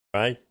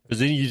 right? Because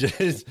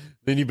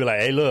then you'd be like,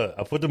 hey, look,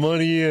 I put the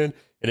money in,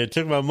 and it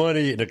took my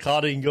money, and the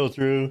call didn't go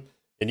through,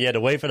 and you had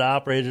to wait for the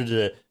operator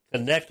to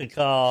connect the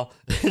call.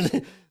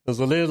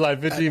 So then it was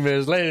like 15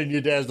 minutes later, and your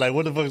dad's like,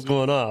 what the fuck's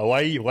going on?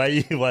 Why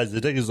is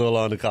it taking so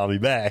long to call me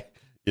back?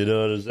 You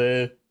know what I'm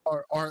saying?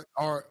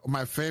 Or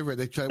my favorite,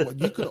 they try. Well,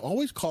 you could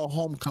always call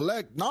home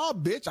collect. Nah,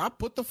 bitch, I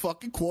put the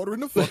fucking quarter in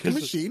the fucking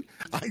machine.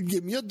 I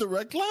give me a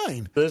direct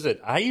line. Listen,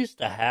 I used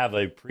to have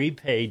a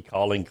prepaid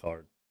calling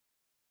card,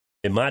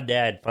 and my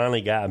dad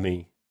finally got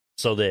me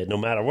so that no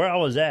matter where I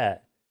was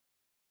at,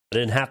 I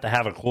didn't have to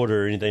have a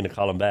quarter or anything to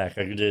call him back.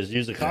 I could just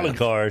use a calling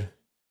card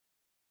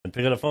and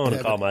pick up the phone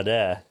and call my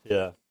dad.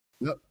 Yeah.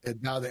 Yep.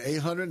 And dial the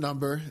 800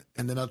 number,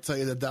 and then I'll tell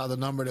you to dial the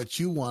number that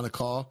you want to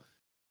call.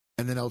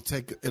 And then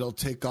it'll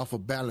take off a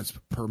balance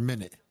per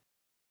minute.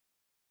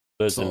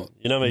 Listen,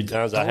 you know how many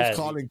times I had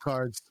calling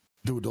cards,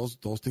 dude.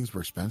 Those things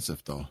were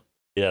expensive, though.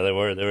 Yeah, they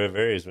were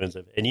very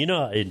expensive. And you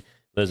know,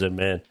 listen,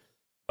 man,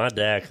 my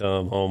dad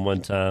come home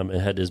one time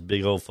and had this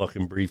big old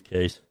fucking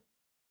briefcase.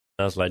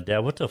 I was like, Dad,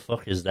 what the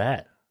fuck is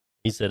that?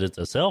 He said it's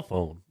a cell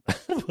phone.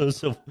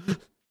 So,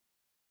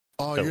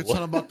 you're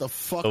talking about the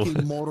fucking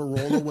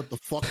Motorola with the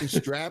fucking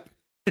strap?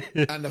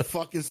 And the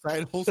fucking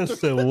side holster. I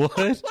said, what?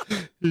 I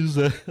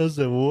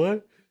said,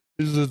 what?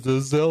 This is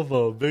a cell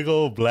phone, big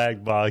old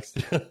black box,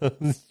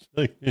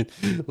 like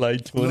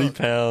 20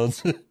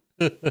 pounds.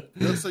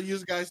 So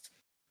you guys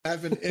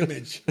have an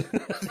image,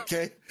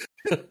 okay?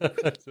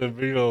 It's a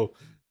big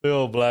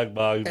old black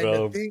box,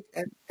 bro.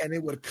 And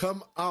it would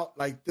come out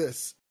like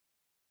this.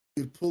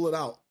 You'd pull it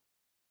out,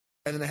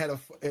 and then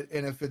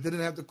and if it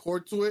didn't have the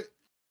cord to it,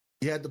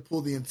 you had to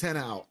pull the antenna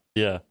out.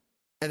 Yeah,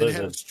 and it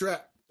had a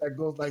strap that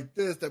goes like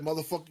this. That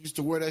motherfucker used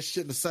to wear that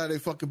shit in the side of their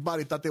fucking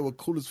body. Thought they were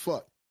cool as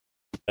fuck.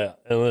 Yeah,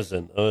 and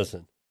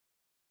listen.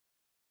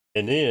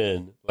 And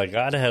then, like,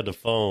 I'd have the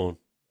phone.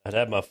 I'd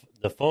have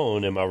the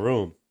phone in my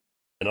room,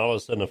 and all of a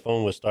sudden the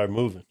phone would start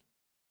moving.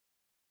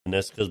 And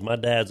that's because my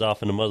dad's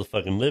off in the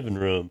motherfucking living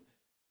room,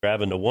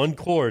 grabbing the one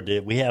cord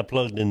that we had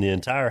plugged in the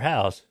entire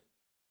house,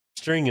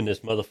 stringing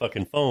this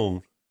motherfucking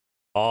phone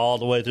all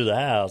the way through the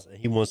house. And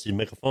he wants you to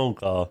make a phone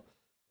call.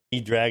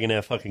 He dragging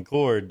that fucking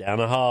cord down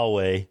the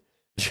hallway,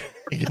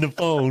 dragging the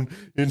phone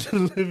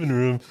into the living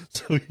room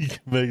so he can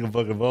make a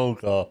fucking phone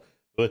call.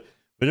 But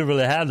we didn't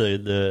really have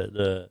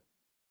the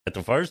at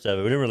the first of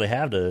it, we didn't really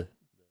have the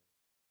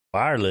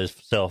wireless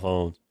cell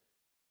phones.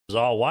 It was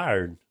all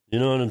wired. You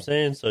know what I'm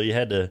saying? So you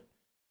had this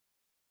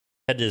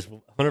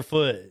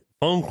 100-foot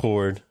phone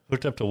cord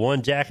hooked up to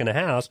one jack in the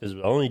house, because it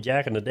was the only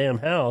jack in the damn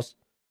house.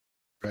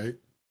 Right.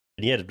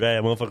 And you had to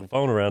drag that motherfucking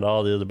phone around to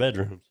all the other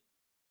bedrooms.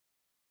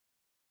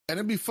 And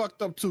it'd be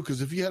fucked up, too,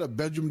 because if you had a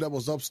bedroom that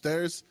was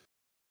upstairs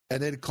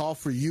and they'd call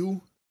for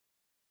you,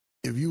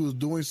 if you was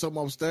doing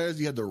something upstairs,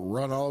 you had to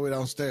run all the way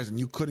downstairs, and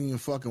you couldn't even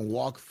fucking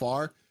walk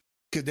far,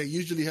 because they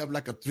usually have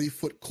like a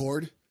 3-foot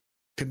cord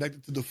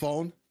connected to the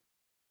phone.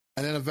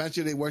 And then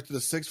eventually they work to the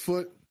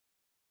 6-foot.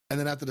 And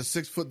then after the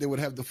 6-foot, they would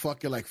have the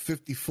fucking like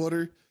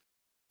 50-footer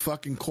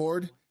fucking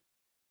cord.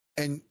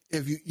 And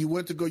if you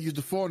went to go use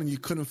the phone and you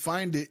couldn't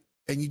find it,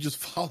 and you just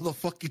follow the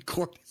fucking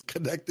cord that's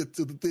connected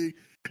to the thing,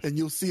 and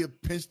you'll see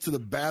it pinched to the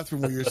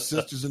bathroom, where your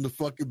sister's in the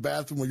fucking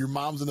bathroom, or your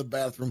mom's in the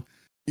bathroom,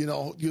 you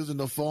know, using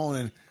the phone.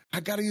 And I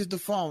got to use the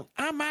phone.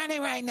 I'm on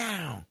it right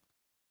now.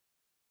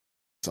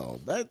 So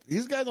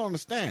these guys don't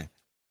understand.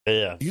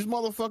 Yeah. These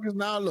motherfuckers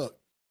now, look.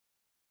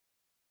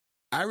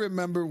 I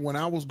remember when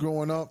I was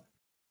growing up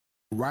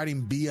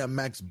riding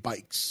BMX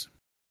bikes.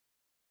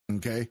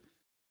 Okay.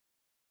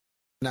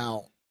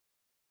 Now,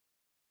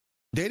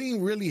 they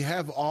didn't really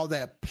have all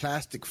that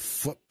plastic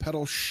foot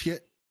pedal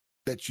shit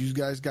that you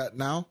guys got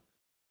now.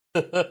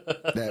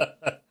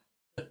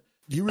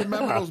 You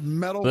remember those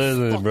metal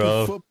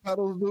fucking foot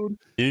pedals,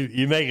 dude?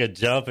 You make a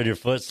jump and your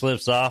foot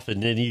slips off,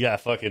 and then you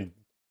got fucking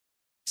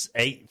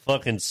 8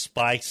 fucking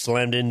spikes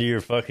slammed into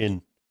your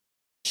fucking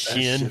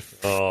shin.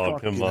 Oh,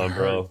 come on,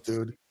 bro.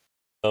 Dude.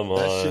 Come on.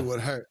 That shit would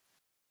hurt.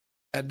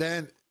 And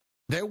then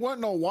there weren't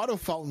no water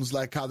fountains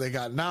like how they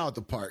got now at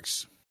the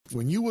parks.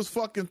 When you was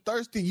fucking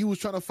thirsty, you was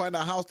trying to find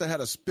a house that had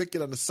a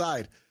spigot on the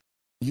side.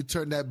 You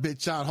turn that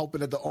bitch on,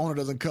 hoping that the owner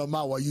doesn't come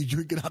out while you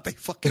drinking out that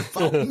fucking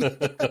fountain.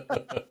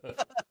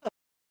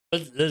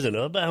 Listen,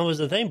 that was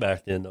the thing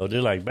back then, though.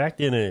 Dude, like back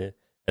then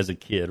as a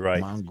kid,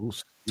 right?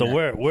 Mongoose. So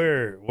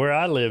where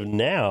I live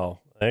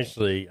now,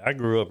 actually, I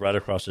grew up right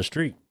across the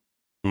street.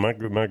 My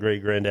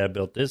great granddad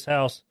built this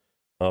house,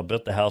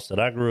 built the house that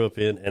I grew up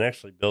in, and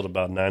actually built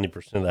about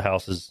 90% of the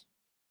houses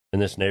in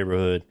this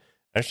neighborhood.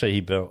 Actually,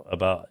 he built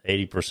about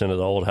 80% of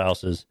the old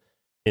houses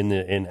in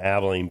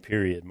Abilene,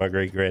 period. My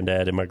great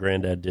granddad and my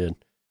granddad did.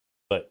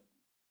 But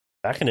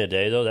back in the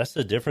day, though, that's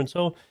the difference.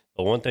 Though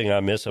the one thing I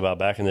miss about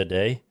back in the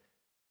day,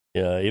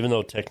 even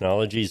though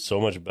technology is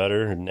so much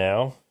better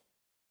now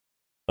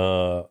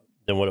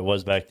than what it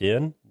was back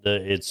then,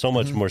 it's so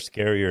much more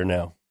scarier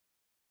now.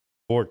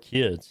 for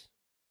kids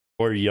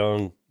or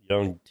young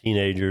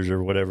teenagers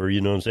or whatever,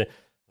 you know what I'm saying?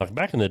 Like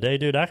back in the day,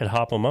 dude, I could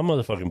hop on my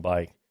motherfucking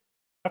bike.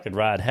 I could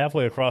ride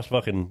halfway across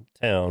fucking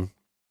town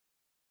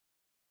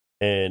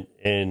and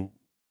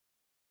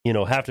you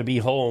know, have to be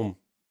home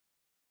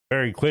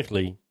very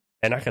quickly,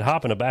 and I could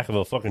hop in the back of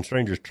a fucking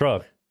stranger's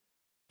truck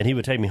and he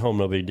would take me home,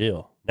 no big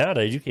deal.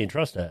 Nowadays, you can't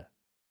trust that.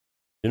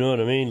 You know what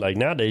I mean? Like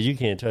nowadays, you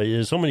can't tell you.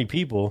 There's so many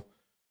people,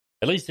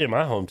 at least in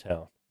my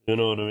hometown, you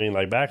know what I mean?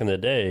 Like back in the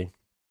day,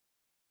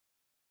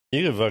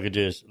 you could fucking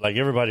just, like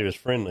everybody was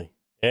friendly.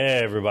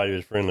 Everybody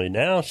was friendly.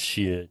 Now,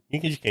 shit,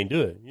 just can't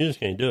do it. You just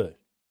can't do it.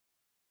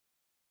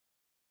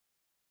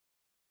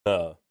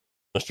 The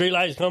street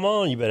lights come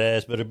on, you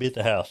better be at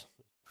the house.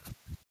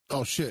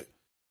 Oh, shit.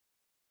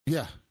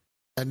 Yeah.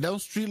 And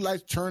those street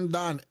lights turned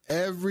on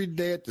every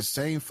day at the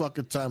same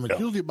fucking time. It's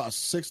usually about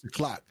 6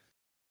 o'clock.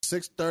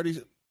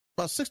 6:30,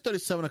 about 6:30,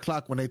 7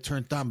 o'clock when they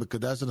turned on, because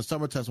that's in the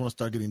summertime when it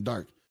starts getting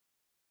dark.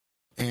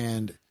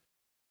 And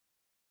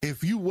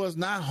if you was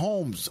not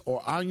home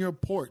or on your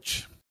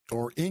porch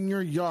or in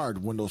your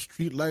yard when those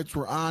street lights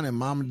were on and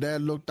mom and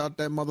dad looked out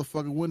that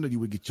motherfucking window, you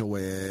would get your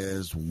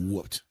ass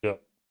whooped.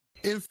 Yep.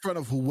 In front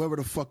of whoever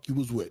the fuck you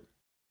was with.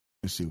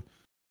 You see,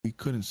 we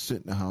couldn't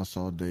sit in the house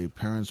all day.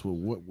 Parents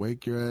would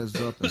wake your ass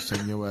up and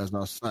send your ass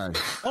outside.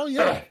 Oh,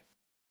 yeah.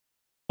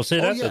 Well, see,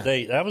 that's the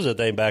thing. That was the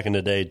thing back in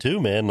the day, too,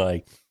 man.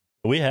 Like,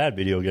 we had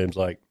video games.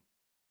 Like,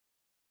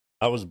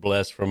 I was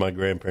blessed from my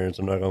grandparents.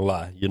 I'm not going to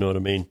lie. You know what I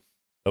mean?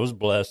 I was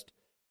blessed.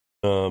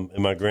 And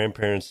my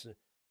grandparents,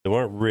 they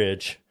weren't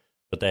rich,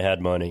 but they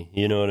had money.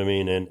 You know what I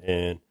mean?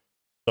 And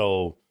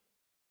so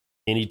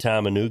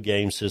anytime a new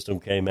game system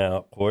came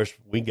out, of course,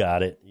 we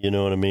got it. You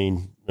know what I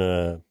mean?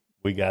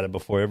 We got it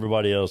before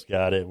everybody else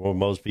got it. Well,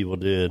 most people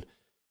did.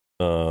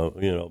 You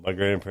know, my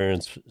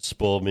grandparents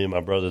spoiled me and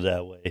my brother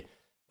that way.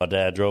 My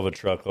dad drove a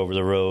truck over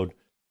the road.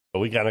 So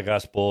we kind of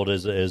got spoiled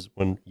as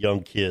when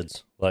young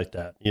kids like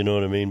that. You know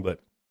what I mean?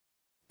 But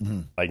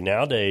like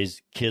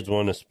nowadays, kids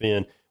want to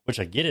spend, which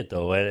I get it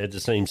though. At the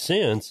same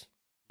sense,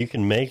 you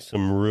can make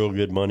some real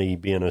good money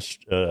being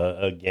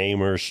a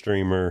gamer,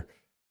 streamer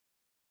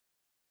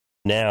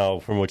now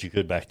from what you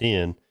could back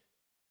then.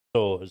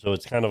 So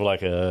it's kind of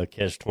like a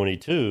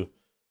catch-22.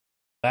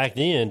 Back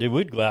then, dude,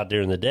 we'd go out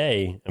there in the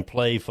day and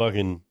play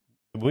fucking.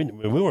 We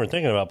weren't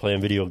thinking about playing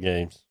video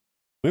games.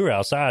 We were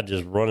outside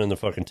just running the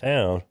fucking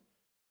town.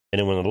 And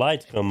then when the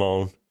lights come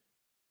on,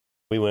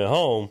 we went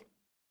home,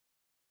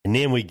 and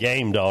then we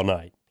gamed all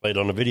night, played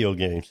on the video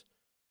games.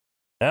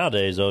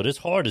 Nowadays, though, it's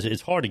hard to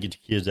get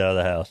your kids out of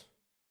the house.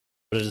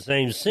 But at the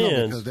same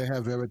sense, because they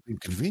have everything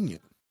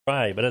convenient,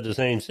 right? But at the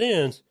same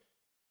sense,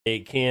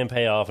 it can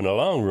pay off in the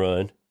long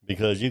run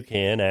because you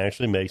can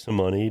actually make some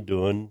money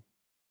doing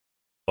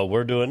what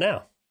we're doing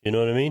now. You know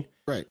what I mean?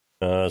 Right.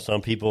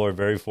 Some people are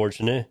very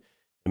fortunate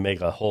and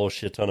make a whole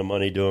shit ton of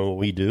money doing what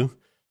we do.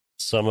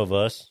 Some of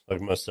us, like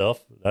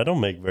myself, I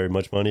don't make very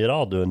much money at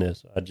all doing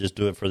this. I just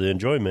do it for the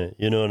enjoyment.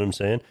 You know what I'm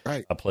saying?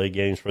 Right. I play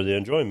games for the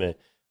enjoyment.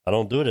 I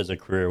don't do it as a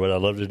career. Would I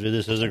love to do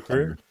this as a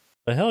career?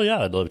 But hell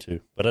yeah, I'd love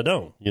to. But I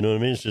don't. You know what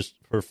I mean? It's just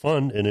for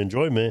fun and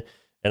enjoyment,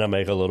 and I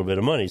make a little bit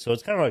of money. So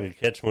it's kind of like a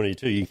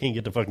catch-22. You can't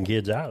get the fucking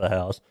kids out of the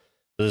house.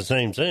 But in the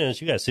same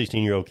sense, you got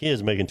 16-year-old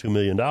kids making $2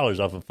 million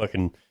off of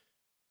fucking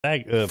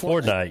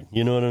Fortnite.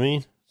 You know what I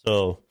mean?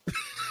 So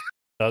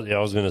I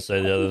was going to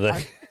say the other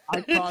thing.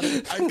 I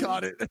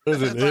caught it.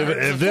 Listen,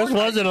 if this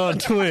wasn't on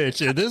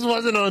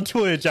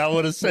Twitch, I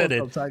would have said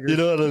it. You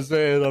know what I'm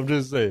saying? I'm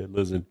just saying.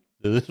 Listen,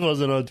 if this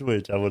wasn't on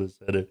Twitch, I would have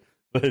said it.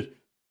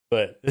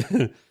 But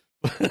listen,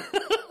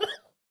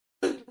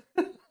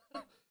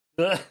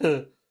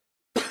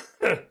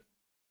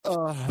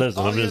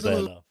 I'm just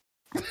saying though.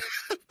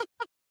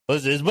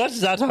 Listen, as much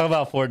as I talk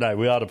about Fortnite,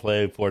 we ought to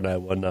play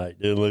Fortnite one night.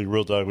 Dude, like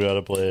real talk, we ought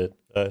to play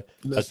it.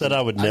 I said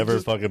I would never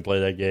fucking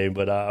play that game,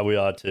 but we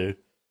ought to.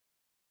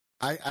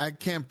 I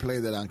can't play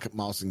that on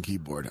mouse and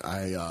keyboard.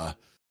 I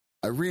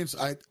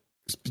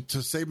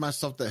to save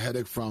myself the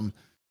headache from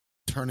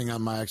turning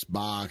on my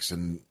Xbox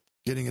and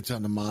getting it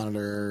on the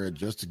monitor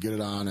just to get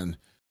it on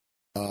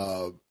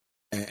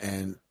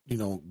and you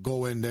know,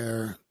 go in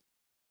there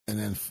and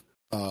then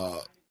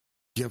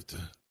gift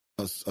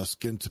a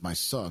skin to my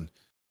son.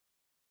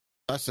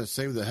 I said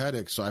save the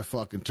headache, so I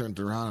fucking turned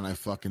around and I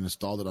fucking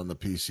installed it on the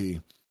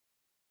PC.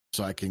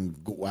 So I can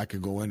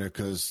go in there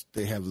because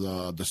they have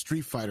the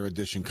Street Fighter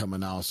edition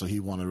coming out. So he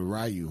wanted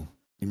Ryu. You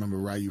remember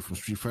Ryu from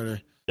Street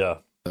Fighter? Yeah.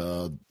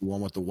 The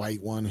one with the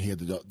white one. He had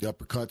the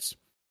uppercuts.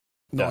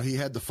 No, he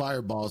had the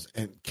fireballs,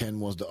 and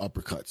Ken was the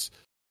uppercuts.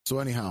 So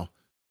anyhow,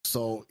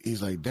 so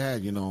he's like,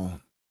 Dad, you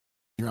know,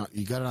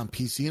 you got it on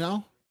PC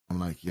now? I'm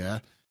like, yeah.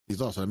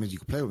 He's also, that means you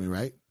can play with me,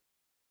 right?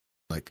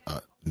 Like,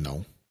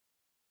 no.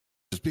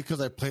 Just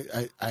because I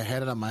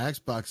had it on my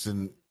Xbox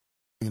and,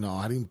 you know,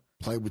 I didn't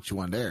play with you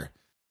on there.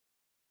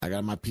 I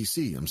got my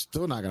PC. I'm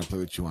still not going to play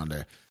with you on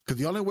there. Because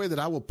the only way that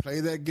I will play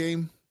that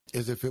game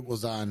is if it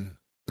was on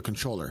the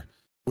controller,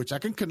 which I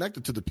can connect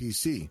it to the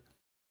PC.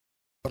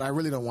 But I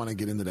really don't want to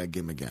get into that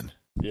game again.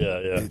 Yeah.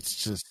 It's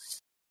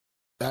just,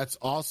 that's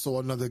also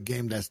another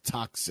game that's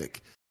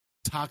toxic.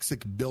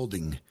 toxic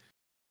building.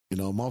 You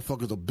know,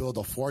 motherfuckers will build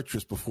a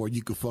fortress before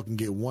you could fucking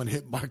get one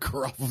hit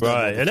marker off of that.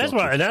 Right, and that's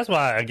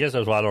why I guess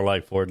that's why I don't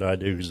like Fortnite,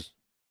 dude. Because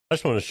I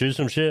just want to shoot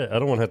some shit. I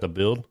don't want to have to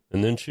build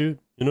and then shoot.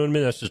 You know what I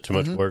mean? That's just too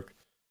much work.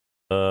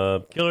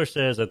 Killer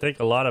says, I think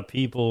a lot of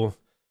people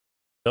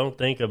don't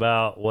think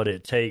about what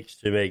it takes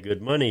to make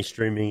good money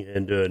streaming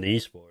and doing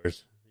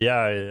esports.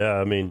 Yeah,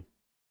 I mean,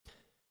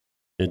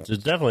 it's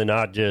definitely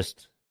not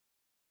just,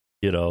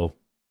 you know,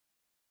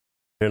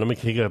 here, let me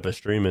kick up a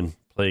stream and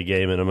play a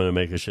game and I'm going to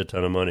make a shit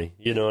ton of money.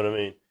 You know what I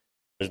mean?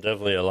 There's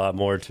definitely a lot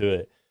more to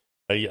it.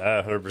 I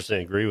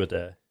 100% agree with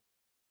that,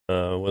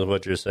 with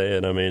what you're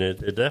saying. I mean,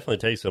 it definitely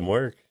takes some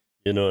work,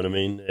 you know what I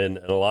mean, and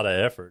a lot of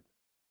effort.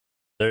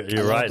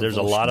 You're right. There's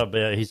a lot of,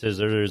 he says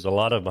there's a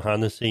lot of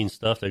behind the scenes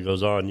stuff that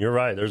goes on. You're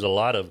right. There's a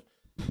lot of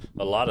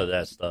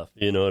that stuff,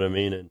 you know what I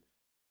mean? And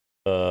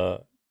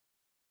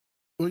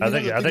I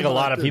think a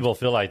lot of people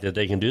feel like that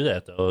they can do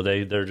that, though.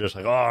 They're just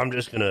like, oh, I'm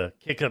just going to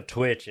kick up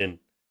Twitch and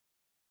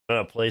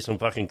play some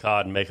fucking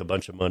COD and make a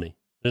bunch of money.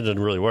 It doesn't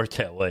really work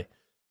that way.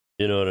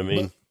 You know what I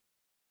mean?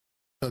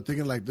 But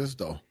thinking like this,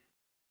 though,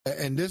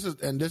 and this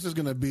is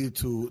going to be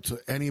to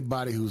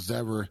anybody who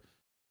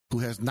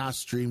has not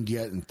streamed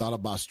yet and thought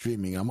about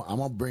streaming. I'm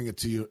going to bring it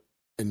to you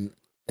in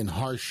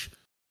harsh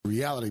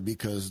reality,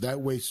 because that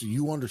way so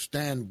you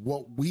understand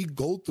what we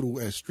go through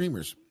as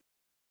streamers.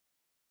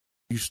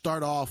 You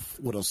start off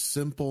with a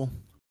simple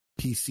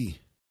PC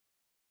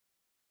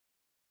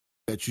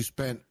that you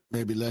spent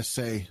maybe, let's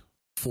say,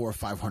 $400 or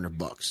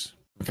 $500,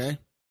 okay?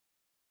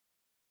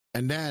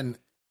 And then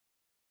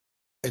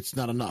it's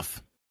not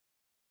enough.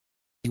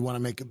 You want to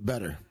make it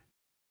better.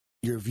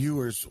 Your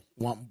viewers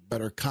want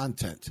better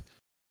content.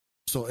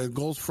 So it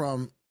goes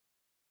from,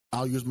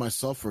 I'll use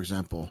myself, for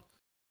example.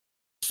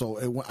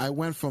 So I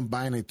went from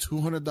buying a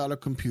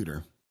 $200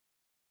 computer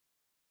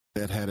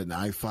that had an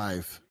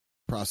i5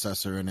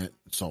 processor in it,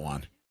 and so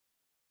on.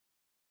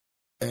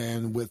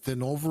 And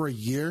within over a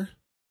year,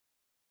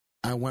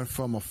 I went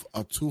from a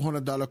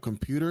 $200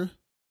 computer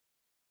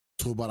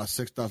to about a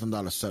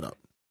 $6,000 setup.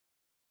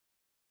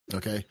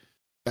 Okay?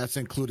 That's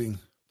including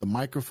the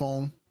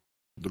microphone,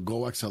 the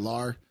Go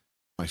XLR,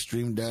 my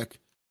Stream Deck,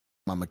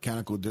 my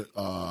mechanical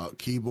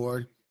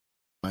keyboard,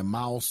 my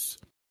mouse,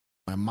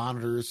 my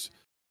monitors,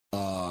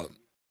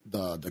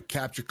 the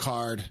capture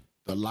card,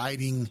 the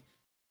lighting,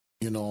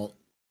 you know,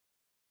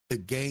 the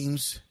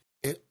games.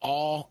 It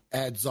all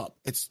adds up.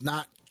 It's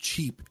not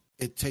cheap.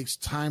 It takes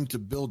time to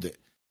build it.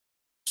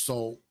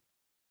 So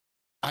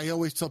I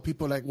always tell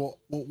people, like, well,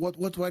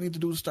 what do I need to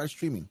do to start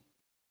streaming?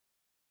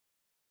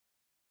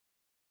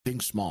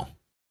 Think small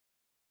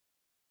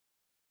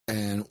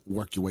and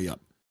work your way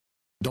up.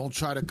 Don't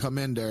try to come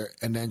in there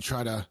and then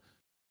try to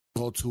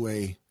go to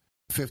a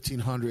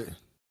 $1,500,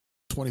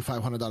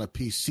 $2,500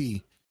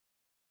 PC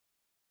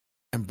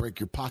and break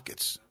your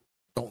pockets.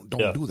 Don't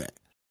do that.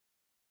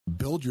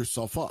 Build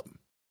yourself up,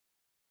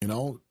 you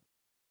know,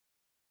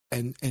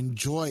 and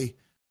enjoy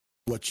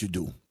what you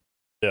do.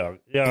 Yeah.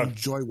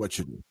 Enjoy what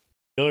you do.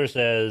 Killer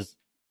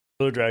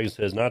Dragon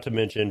says, not to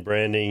mention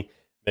branding,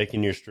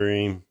 making your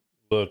stream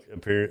look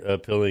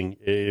appealing.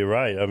 You're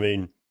right. I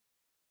mean,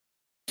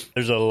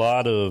 there's a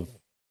lot of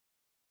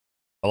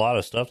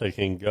stuff that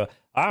can go.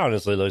 I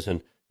honestly,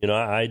 listen, you know,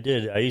 I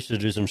used to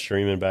do some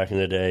streaming back in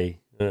the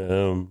day.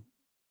 And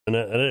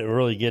I didn't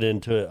really get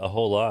into it a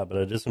whole lot, but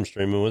I did some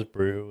streaming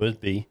with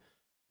B,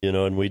 you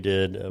know, and we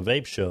did a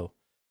vape show.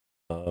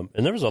 And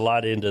there was a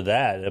lot into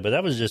that, but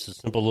that was just a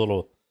simple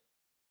little,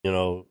 you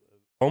know,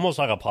 almost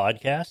like a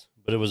podcast,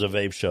 but it was a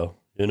vape show.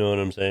 You know what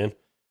I'm saying?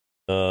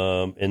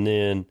 And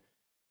then,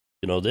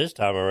 you know, this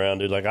time around,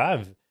 dude, like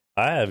I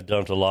have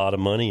dumped a lot of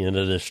money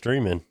into this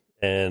streaming,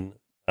 and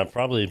I've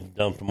probably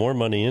dumped more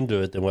money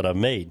into it than what I've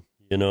made.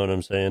 You know what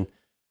I'm saying?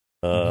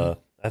 I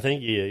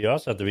think you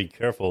also have to be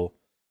careful.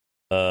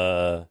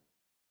 Yeah,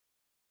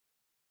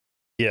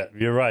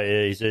 you're right.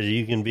 He says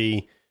you can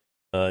be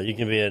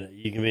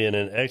in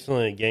an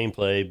excellent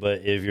gameplay,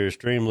 but if your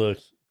stream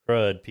looks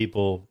crud,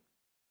 people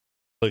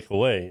click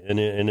away, and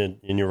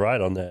you're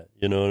right on that.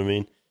 You know what I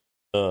mean?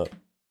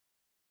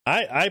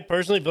 I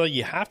personally feel like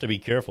you have to be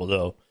careful,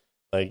 though.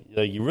 Like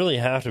you really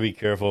have to be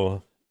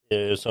careful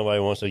if somebody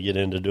wants to get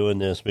into doing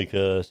this,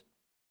 because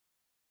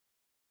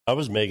I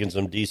was making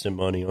some decent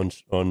money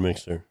on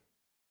Mixer.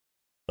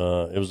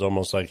 It was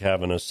almost like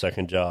having a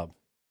second job,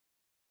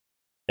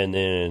 and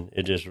then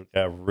it just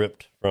got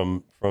ripped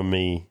from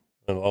me,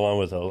 along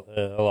with a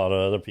lot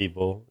of other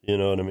people. You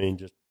know what I mean?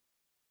 Just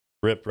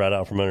ripped right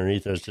out from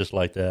underneath us, just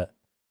like that.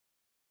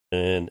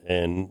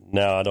 And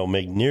now I don't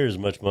make near as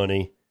much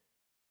money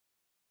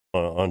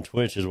on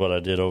Twitch as what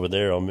I did over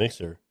there on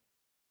Mixer.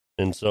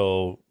 And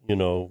so, you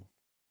know,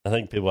 I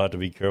think people have to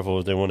be careful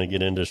if they want to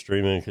get into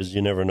streaming, because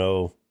you never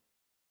know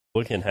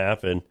what can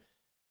happen.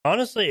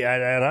 Honestly,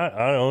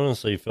 I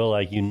honestly feel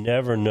like you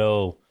never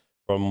know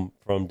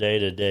from day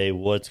to day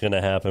what's going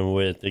to happen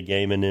with the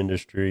gaming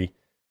industry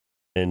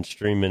and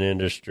streaming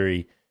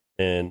industry,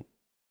 and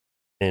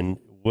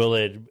will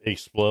it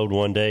explode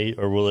one day,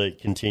 or will it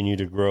continue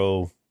to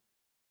grow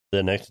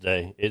the next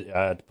day.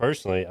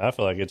 Personally, I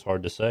feel like it's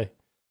hard to say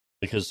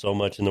because so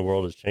much in the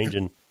world is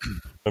changing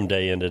from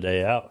day in to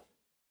day out.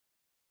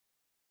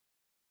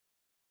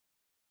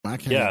 I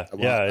can't.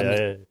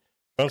 Yeah.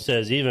 Trump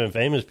says even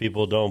famous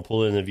people don't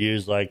pull in the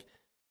views like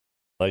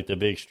the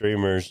big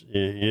streamers.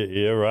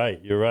 You're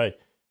right.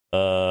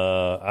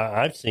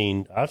 I've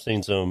seen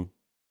some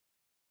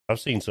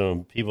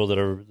people that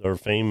are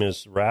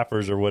famous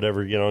rappers or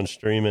whatever get on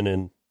streaming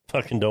and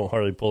fucking don't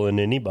hardly pull in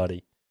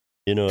anybody.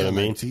 You know what I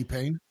mean? Like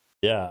T-Pain.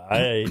 Yeah,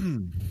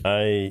 I'm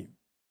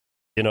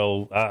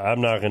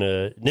not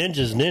gonna.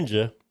 Ninja's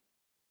Ninja,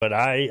 but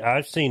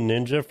I've seen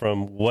Ninja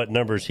from what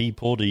numbers he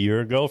pulled a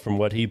year ago from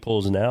what he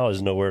pulls now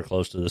is nowhere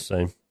close to the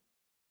same.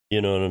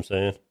 You know what I'm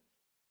saying?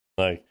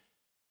 Like,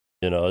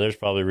 there's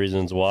probably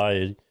reasons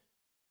why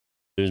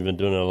he's been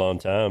doing it a long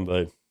time,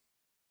 but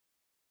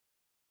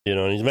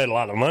and he's made a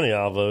lot of money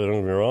off of it. Don't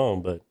get me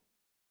wrong, but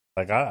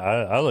like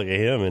I look at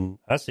him and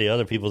I see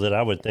other people that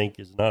I would think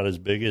is not as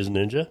big as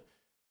Ninja,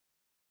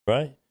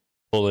 right?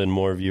 Pull in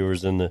more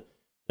viewers than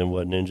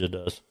what Ninja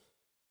does.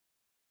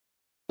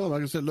 Well,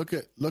 like I said, look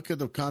at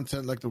the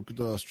content, like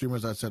the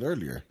streamers I said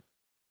earlier,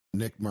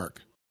 Nick Merck,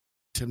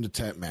 Tim the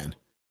Tat Man,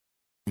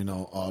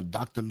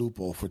 Dr.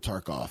 Lupo for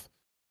Tarkov,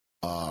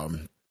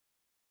 and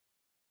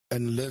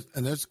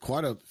there's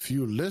quite a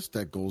few lists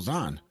that goes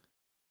on,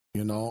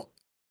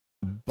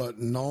 but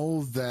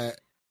know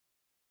that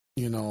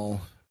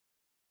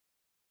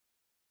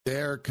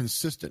they're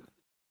consistent.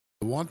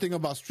 The one thing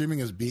about streaming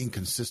is being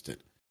consistent.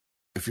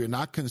 If you're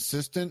not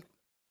consistent,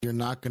 you're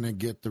not going to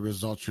get the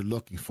results you're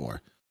looking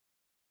for.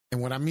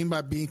 And what I mean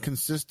by being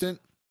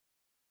consistent,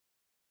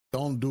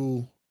 I'll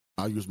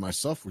use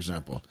myself, for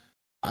example.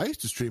 I used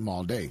to stream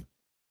all day.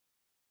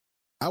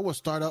 I would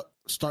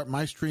start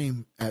my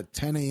stream at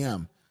 10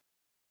 a.m.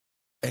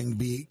 and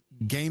be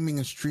gaming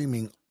and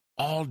streaming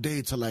all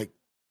day to like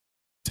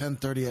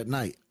 10:30 at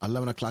night,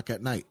 11 o'clock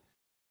at night.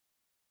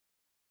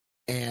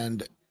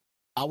 And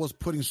I was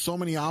putting so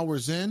many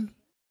hours in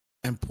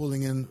and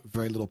pulling in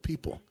very little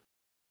people.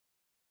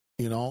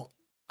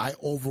 I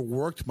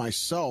overworked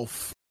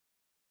myself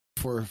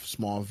for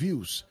small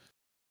views.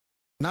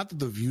 Not that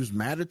the views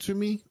mattered to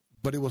me,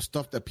 but it was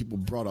stuff that people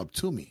brought up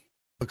to me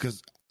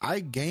because I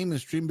game and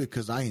stream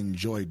because I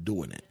enjoy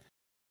doing it.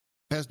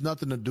 It has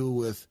nothing to do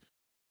with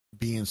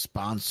being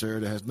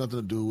sponsored. It has nothing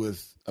to do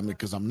with,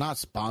 because I'm not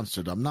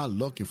sponsored. I'm not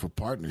looking for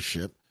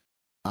partnership.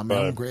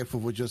 I'm grateful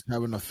for just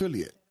having an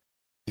affiliate,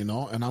 and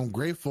I'm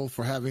grateful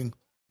for having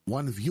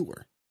one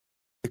viewer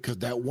because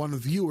that one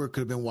viewer could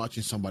have been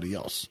watching somebody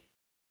else.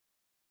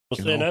 Well,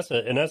 see, and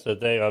that's the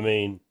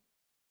thing.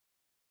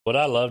 Would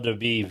I love to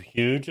be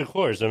huge? Of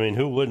course.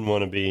 Who wouldn't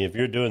want to be? If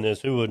you're doing this,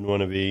 who wouldn't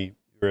want to be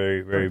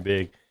very, very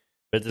big?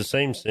 But in the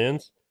same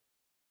sense,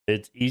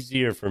 it's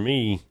easier for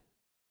me to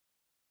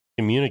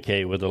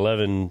communicate with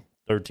 11,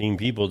 13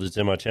 people that's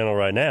in my channel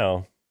right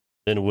now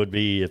than it would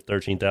be if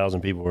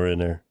 13,000 people were in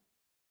there.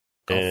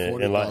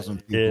 And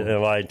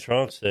like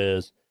Trunk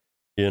says,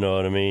 you know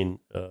what I mean?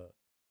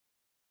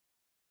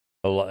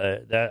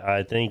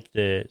 I think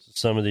that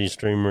some of these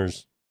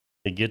streamers,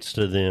 it gets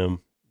to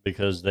them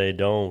because they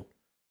don't.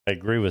 I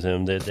agree with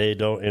him that they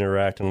don't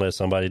interact unless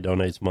somebody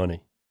donates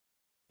money.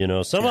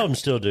 Some of them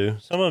still do.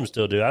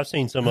 I've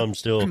seen some of them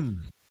still,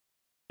 kind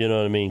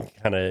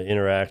of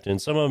interact,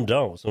 and some of them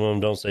don't. Some of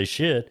them don't say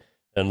shit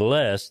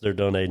unless they're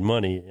donating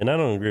money, and I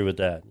don't agree with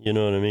that. You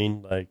know what I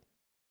mean? Like,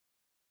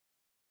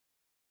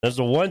 there's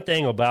the one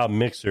thing about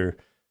Mixer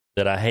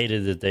that I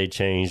hated that they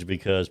changed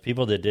because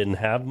people that didn't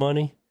have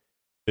money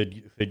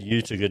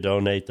could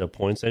donate the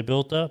points they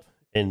built up,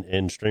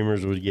 and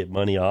streamers would get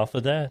money off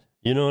of that.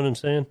 You know what I'm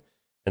saying?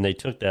 And they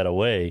took that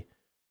away.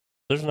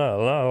 There's not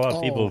a lot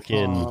of people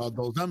can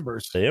those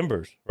embers. The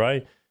embers,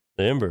 right?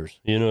 The embers.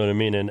 You know what I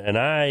mean? And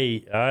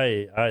I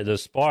the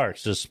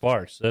sparks.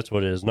 That's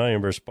what it is. Not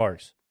embers,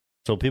 sparks.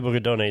 So people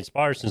could donate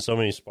sparks, and so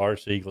many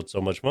sparks equaled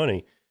so much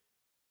money.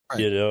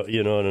 Right.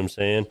 You know what I'm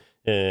saying?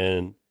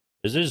 And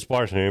this is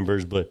sparks and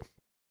embers, but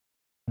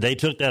they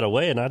took that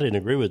away, and I didn't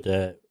agree with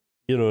that.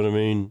 You know what I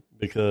mean?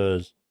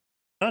 Because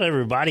not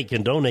everybody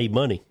can donate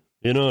money.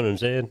 You know what I'm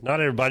saying? Not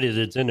everybody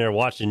that's in there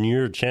watching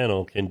your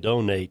channel can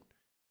donate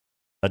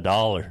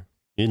 $1.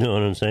 You know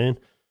what I'm saying?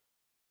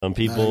 Some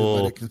people not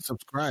everybody can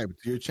subscribe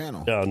to your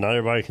channel. Yeah, not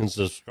everybody can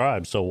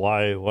subscribe. So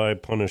why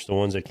punish the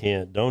ones that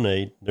can't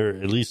donate? They're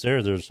at least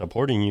they're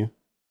supporting you.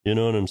 You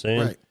know what I'm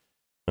saying?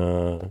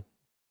 Right.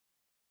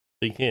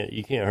 You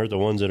can't hurt the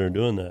ones that are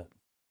doing that.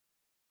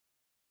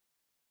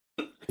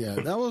 Yeah,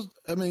 that was.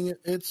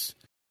 It's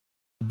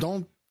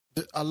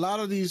a lot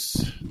of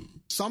these.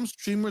 Some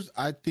streamers,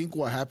 I think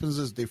what happens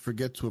is they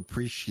forget to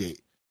appreciate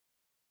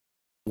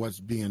what's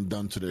being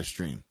done to their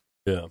stream.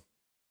 Yeah.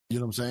 You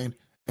know what I'm saying?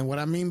 And what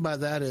I mean by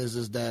that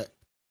is that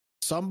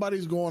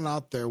somebody's going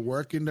out there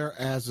working their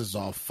asses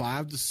off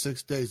 5 to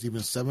 6 days, even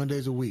 7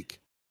 days a week,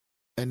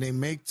 and they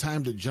make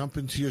time to jump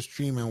into your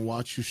stream and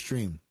watch you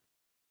stream.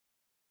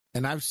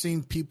 And I've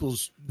seen people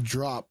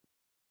drop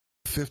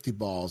 50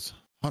 balls,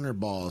 100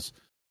 balls,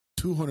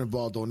 200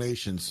 ball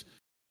donations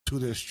to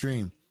their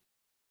stream.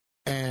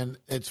 And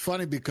it's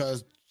funny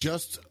because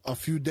just a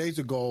few days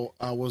ago,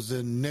 I was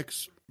in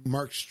Nick's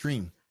Merc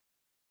stream.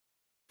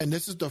 And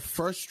this is the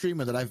first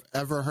streamer that I've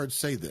ever heard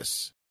say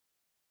this.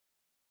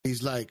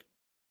 He's like,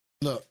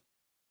 look,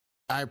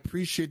 I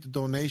appreciate the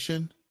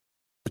donation,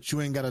 but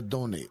you ain't got to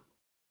donate.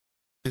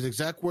 His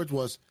exact words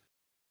was,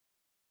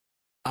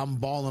 I'm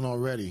balling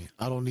already.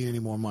 I don't need any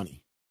more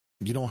money.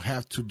 You don't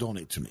have to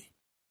donate to me.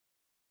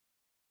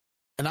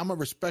 And I'm going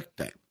to respect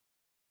that.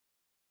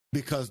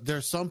 Because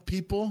there's some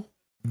people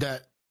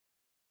that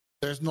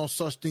there's no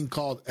such thing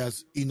called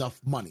as enough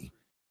money.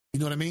 You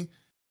know what I mean?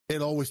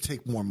 It'll always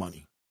take more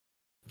money.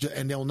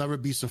 And they'll never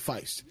be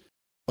sufficed.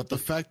 But the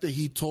fact that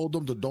he told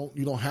them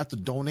you don't have to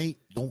donate,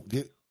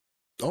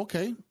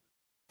 okay,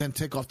 then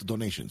take off the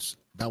donations.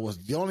 That was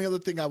the only other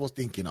thing I was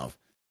thinking of.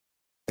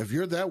 If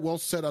you're that well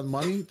set on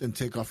money, then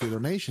take off your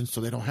donations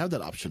so they don't have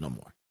that option no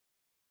more.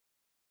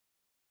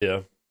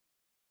 Yeah.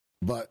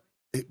 But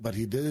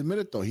he did admit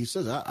it though. He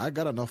says, I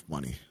got enough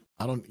money.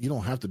 You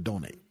don't have to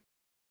donate.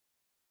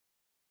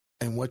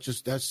 And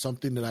that's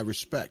something that I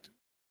respect.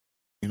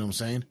 You know what I'm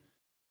saying?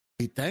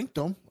 He thanked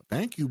them.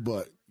 Thank you,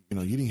 but you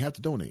didn't have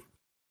to donate.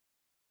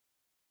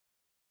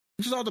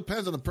 It just all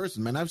depends on the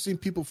person, man. I've seen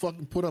people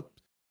fucking put up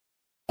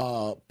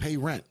pay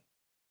rent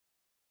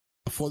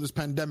before this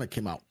pandemic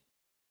came out.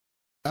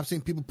 I've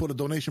seen people put a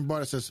donation bar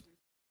that says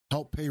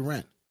help pay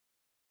rent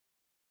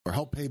or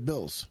help pay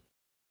bills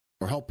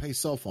or help pay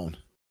cell phone.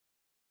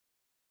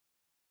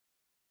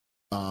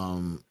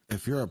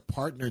 If you're a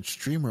partnered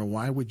streamer,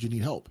 why would you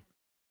need help?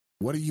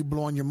 What are you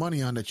blowing your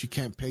money on that you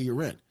can't pay your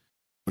rent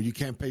or you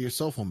can't pay your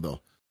cell phone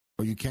bill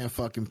or you can't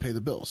fucking pay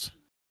the bills?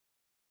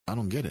 I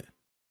don't get it.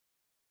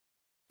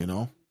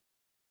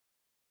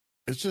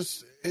 It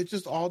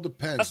just all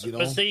depends,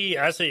 But see,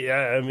 I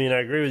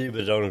agree with you,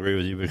 but don't agree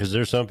with you because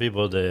there's some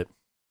people that,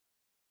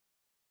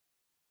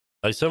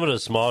 like some of the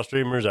small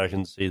streamers, I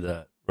can see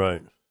that.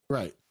 Right.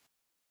 Right.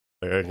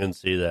 Like I can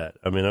see that.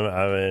 I mean,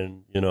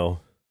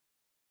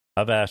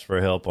 I've asked for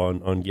help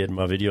on getting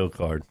my video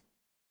card.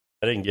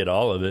 I didn't get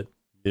all of it.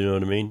 You know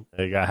what I mean?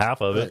 I got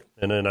half of it,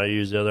 and then I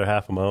used the other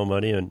half of my own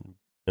money and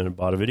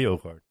bought a video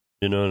card.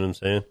 You know what I'm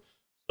saying?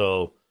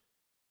 So,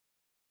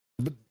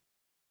 but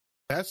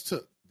that's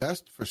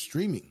for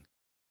streaming.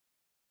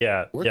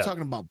 Yeah, we're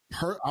talking about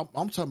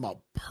I'm talking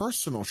about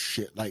personal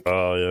shit, like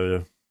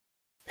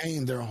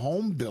paying their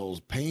home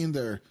bills, paying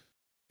their,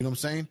 you know what I'm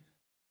saying?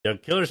 Yeah,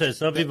 Killer says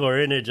some people are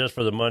in it just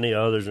for the money,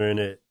 others are in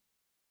it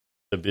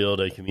to build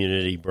a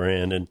community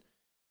brand,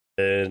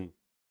 and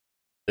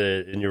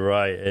you're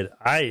right. And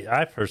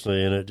I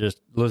personally in it.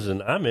 Just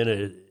listen, I'm in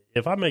it.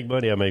 If I make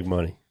money, I make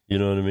money. You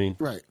know what I mean?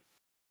 Right.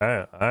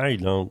 I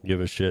don't give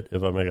a shit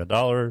if I make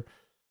 $1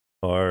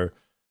 or,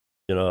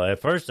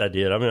 at first I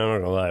did. I mean, I'm not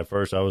gonna lie. At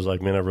first I was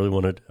like, man,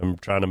 I'm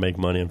trying to make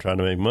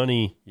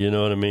money. You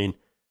know what I mean?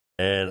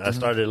 And I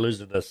started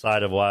losing the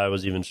sight of why I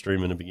was even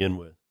streaming to begin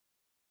with.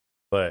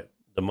 But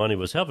the money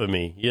was helping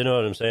me. You know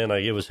what I'm saying?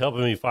 Like it was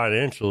helping me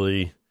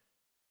financially.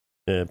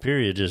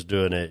 Period. Just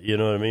doing it. You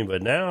know what I mean?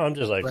 But now I'm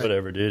just like,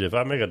 whatever, dude. If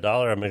I make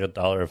 $1, I make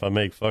 $1. If I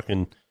make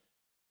fucking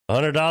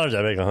 $100,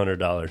 I make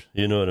 $100.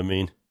 You know what I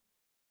mean?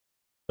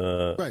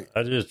 Right.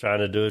 I'm just trying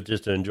to do it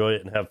just to enjoy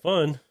it and have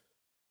fun.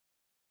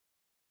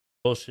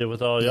 Bullshit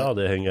with all y'all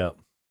that hang out.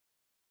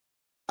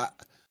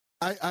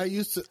 I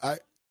used to.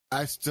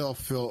 I still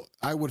feel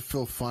I would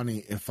feel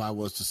funny if I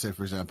was to say,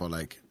 for example,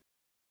 like,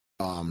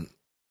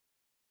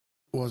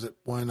 was it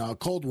when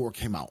Cold War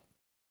came out?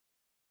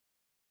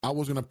 I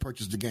was going to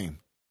purchase the game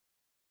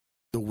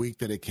the week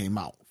that it came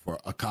out for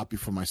a copy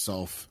for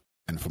myself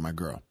and for my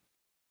girl.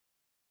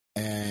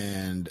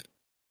 And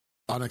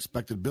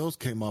unexpected bills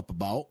came up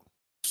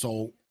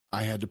so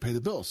I had to pay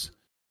the bills.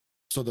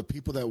 So the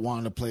people that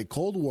wanted to play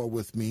Cold War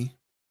with me,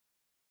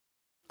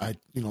 I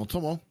told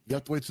them, you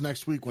have to wait till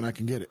next week when I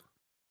can get it.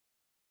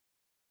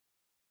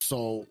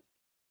 So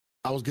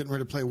I was getting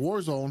ready to play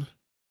Warzone,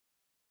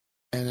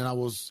 and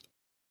then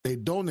they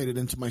donated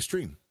into my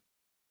stream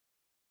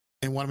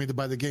and wanted me to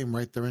buy the game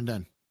right there and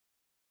then.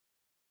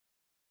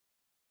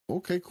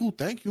 Okay, cool.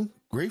 Thank you.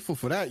 Grateful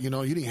for that. You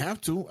didn't have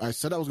to. I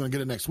said I was going to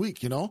get it next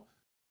week,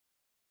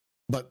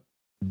 But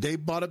they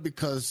bought it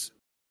because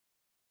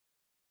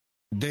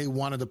they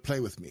wanted to play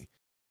with me.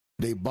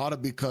 They bought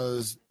it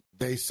because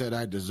they said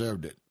I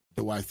deserved it.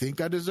 Do I think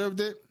I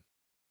deserved it?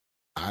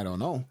 I don't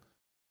know.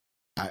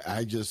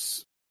 I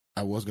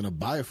was going to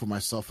buy it for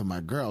myself and my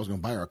girl. I was going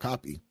to buy her a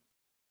copy.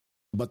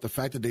 But the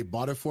fact that they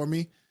bought it for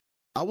me,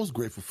 I was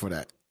grateful for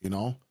that,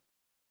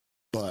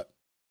 But,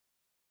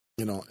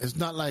 it's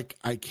not like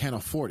I can't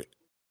afford it.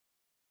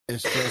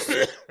 It's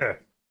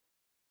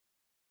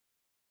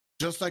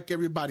just like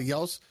everybody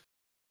else,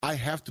 I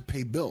have to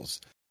pay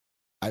bills.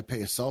 I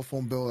pay a cell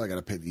phone bill. I got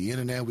to pay the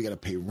internet. We got to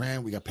pay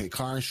rent. We got to pay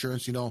car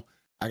insurance. I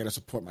got to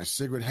support my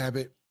cigarette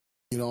habit.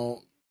 It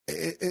all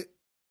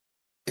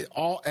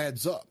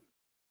adds up.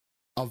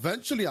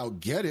 Eventually, I'll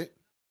get it.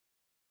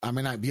 I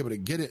may not be able to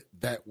get it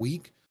that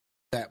week,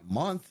 that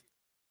month,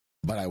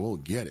 but I will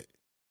get it.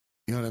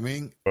 You know what I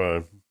mean?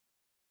 Right.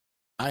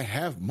 I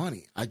have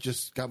money. I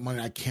just got money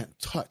I can't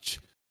touch.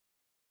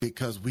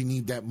 because we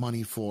need that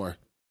money for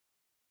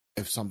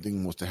if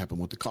something was to happen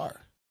with the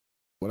car.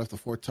 What if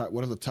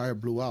the tire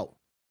blew out?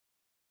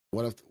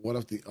 What if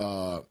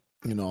the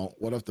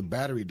what if the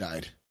battery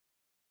died?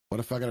 What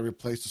if I got to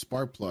replace the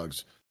spark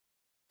plugs?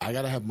 I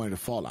got to have money to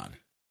fall on,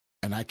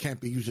 and I can't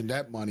be using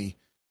that money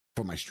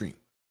for my stream.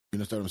 You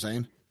understand what I'm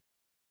saying?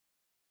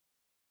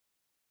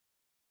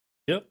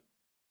 Yep.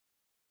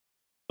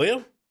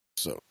 Well,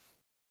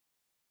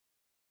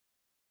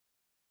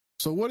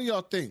 so what do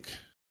y'all think?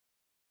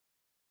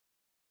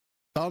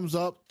 Thumbs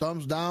up,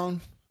 thumbs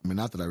down? I mean,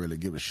 not that I really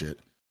give a shit.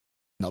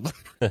 No.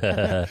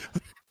 yeah,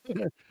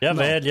 no.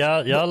 Man,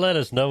 y'all let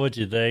us know what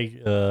you think.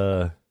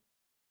 Let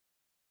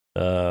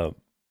us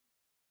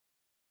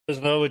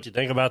know what you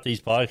think about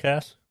these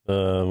podcasts.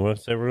 We're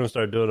going to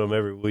start doing them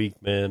every week,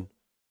 man.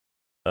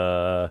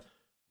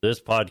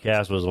 This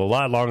podcast was a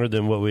lot longer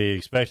than what we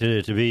expected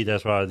it to be.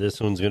 That's why this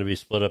one's going to be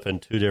split up in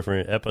 2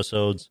 different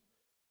episodes.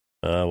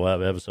 We'll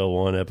have episode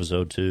 1,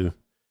 episode 2.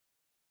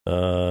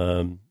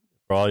 For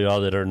all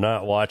y'all that are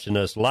not watching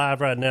us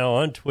live right now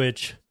on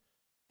Twitch,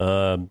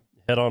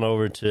 head on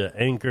over to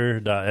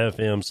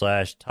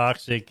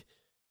anchor.fm/toxic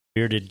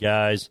bearded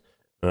guys,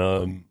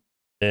 and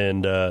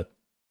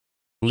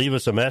leave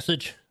us a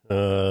message.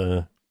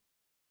 Tell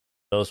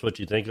us what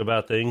you think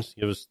about things.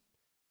 Give us,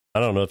 I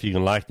don't know if you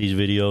can like these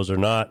videos or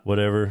not,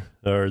 whatever,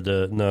 or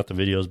not the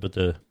videos, but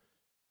the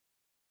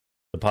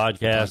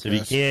podcast. If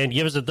you can,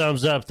 give us a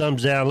thumbs up,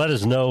 thumbs down. Let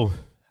us know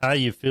how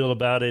you feel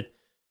about it.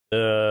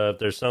 If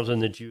there's something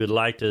that you would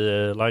like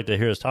to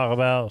hear us talk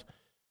about,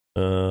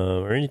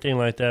 or anything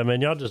like that,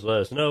 man, y'all just let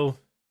us know.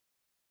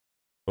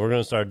 We're going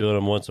to start doing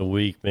them once a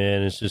week,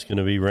 man. It's just going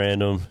to be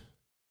random.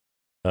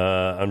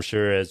 I'm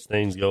sure as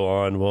things go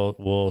on,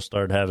 we'll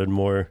start having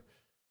more,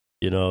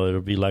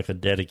 it'll be like a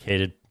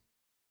dedicated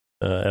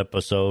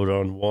episode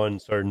on one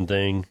certain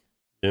thing.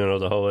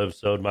 The whole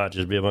episode might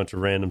just be a bunch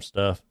of random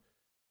stuff.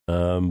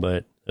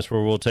 But that's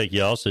where we'll take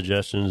y'all's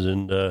suggestions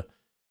and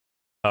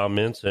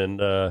comments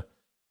and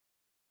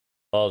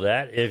all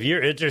that. If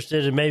you're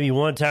interested in maybe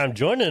one time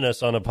joining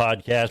us on a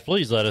podcast,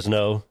 please let us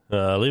know.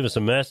 Leave us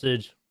a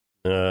message,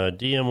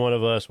 DM one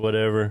of us,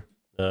 whatever.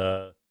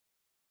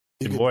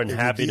 Be more than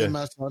happy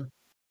to.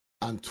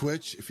 On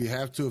Twitch, if you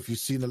have to, if you're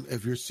seeing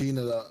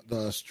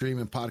the stream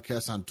and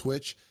podcast on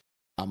Twitch,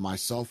 on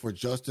myself or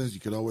Justin's, you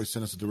can always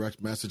send us a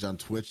direct message on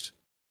Twitch.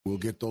 We'll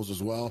get those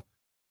as well.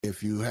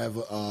 If you have,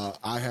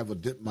 I have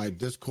my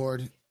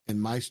Discord and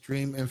my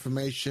stream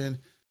information.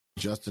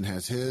 Justin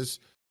has his.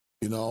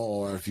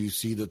 Or if you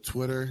see the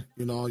Twitter,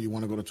 you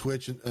want to go to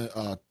Twitch and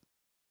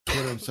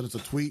Twitter and send us a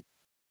tweet,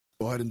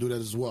 go ahead and do that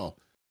as well.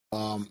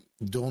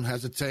 Don't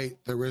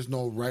hesitate. There is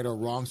no right or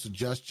wrong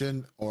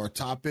suggestion or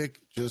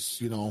topic.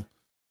 Just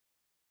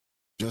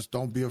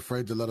don't be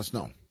afraid to let us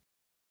know.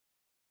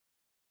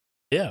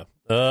 Yeah.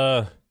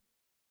 Well,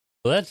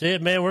 that's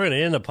it, man. We're going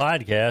to end the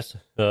podcast.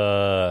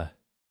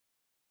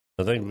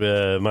 I think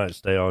we might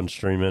stay on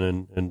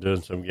streaming and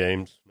doing some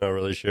games. Not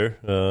really sure.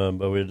 But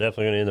we're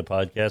definitely going to end the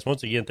podcast.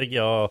 Once again, thank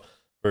you all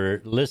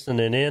for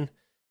listening in,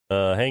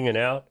 hanging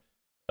out.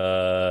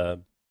 We'll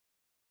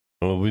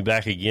be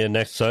back again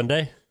next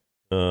Sunday.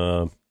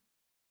 I'm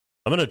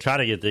going to try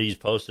to get these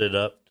posted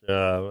up.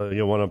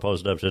 One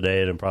posted up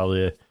today, and then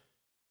probably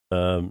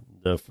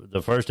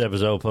the first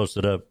episode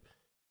posted up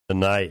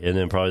tonight, and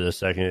then probably the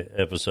second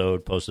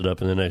episode posted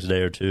up in the next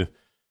day or two.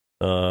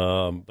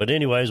 But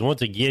anyways,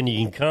 once again,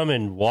 you can come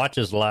and watch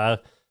us live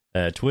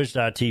at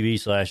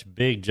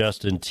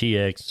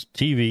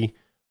twitch.tv/BigJustinTXTV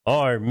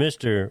or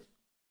Mr.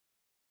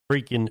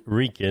 Freaking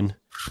Rican,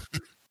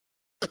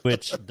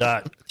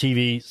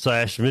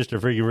 twitch.tv/Mr.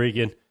 Freaking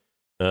Rican.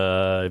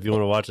 If you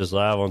want to watch us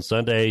live on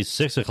Sundays,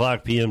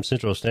 6:00 p.m.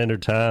 Central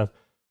Standard Time,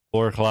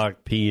 4:00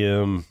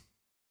 p.m.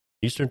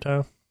 Eastern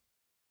Time?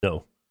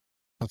 No.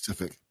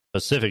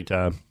 Pacific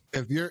Time.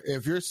 If you're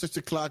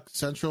 6:00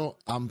 Central,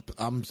 I'm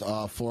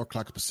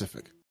 4:00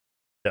 Pacific.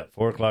 Yeah,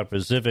 4:00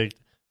 Pacific.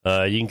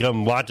 You can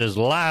come watch us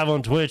live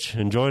on Twitch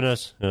and join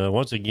us.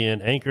 Once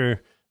again,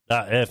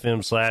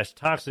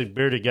 anchor.fm/toxic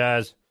bearded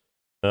guys.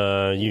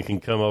 You can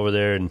come over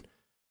there and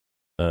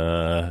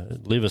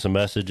leave us a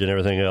message and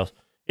everything else.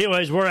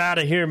 Anyways, we're out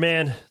of here,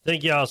 man.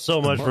 Thank y'all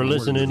so much for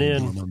listening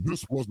in.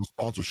 This was a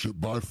sponsorship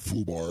by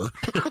FUBAR.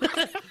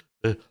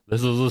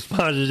 This was a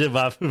sponsorship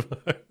by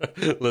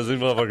FUBAR. Listen,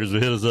 motherfuckers,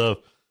 hit us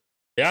up.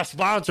 Yeah,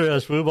 sponsor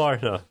us,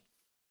 FUBAR. No.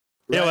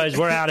 Anyways,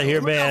 we're out of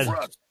here, man.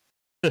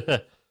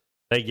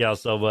 Thank y'all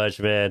so much,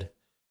 man.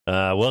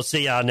 We'll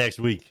see y'all next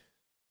week.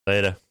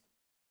 Later.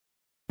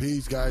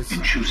 Peace, guys.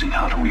 In choosing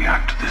how to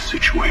react to this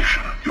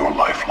situation, your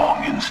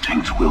lifelong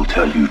instincts will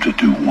tell you to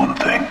do one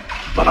thing,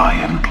 but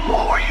I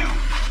implore you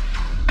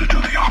to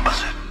do the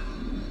opposite.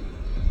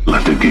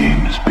 Let the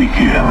games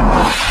begin.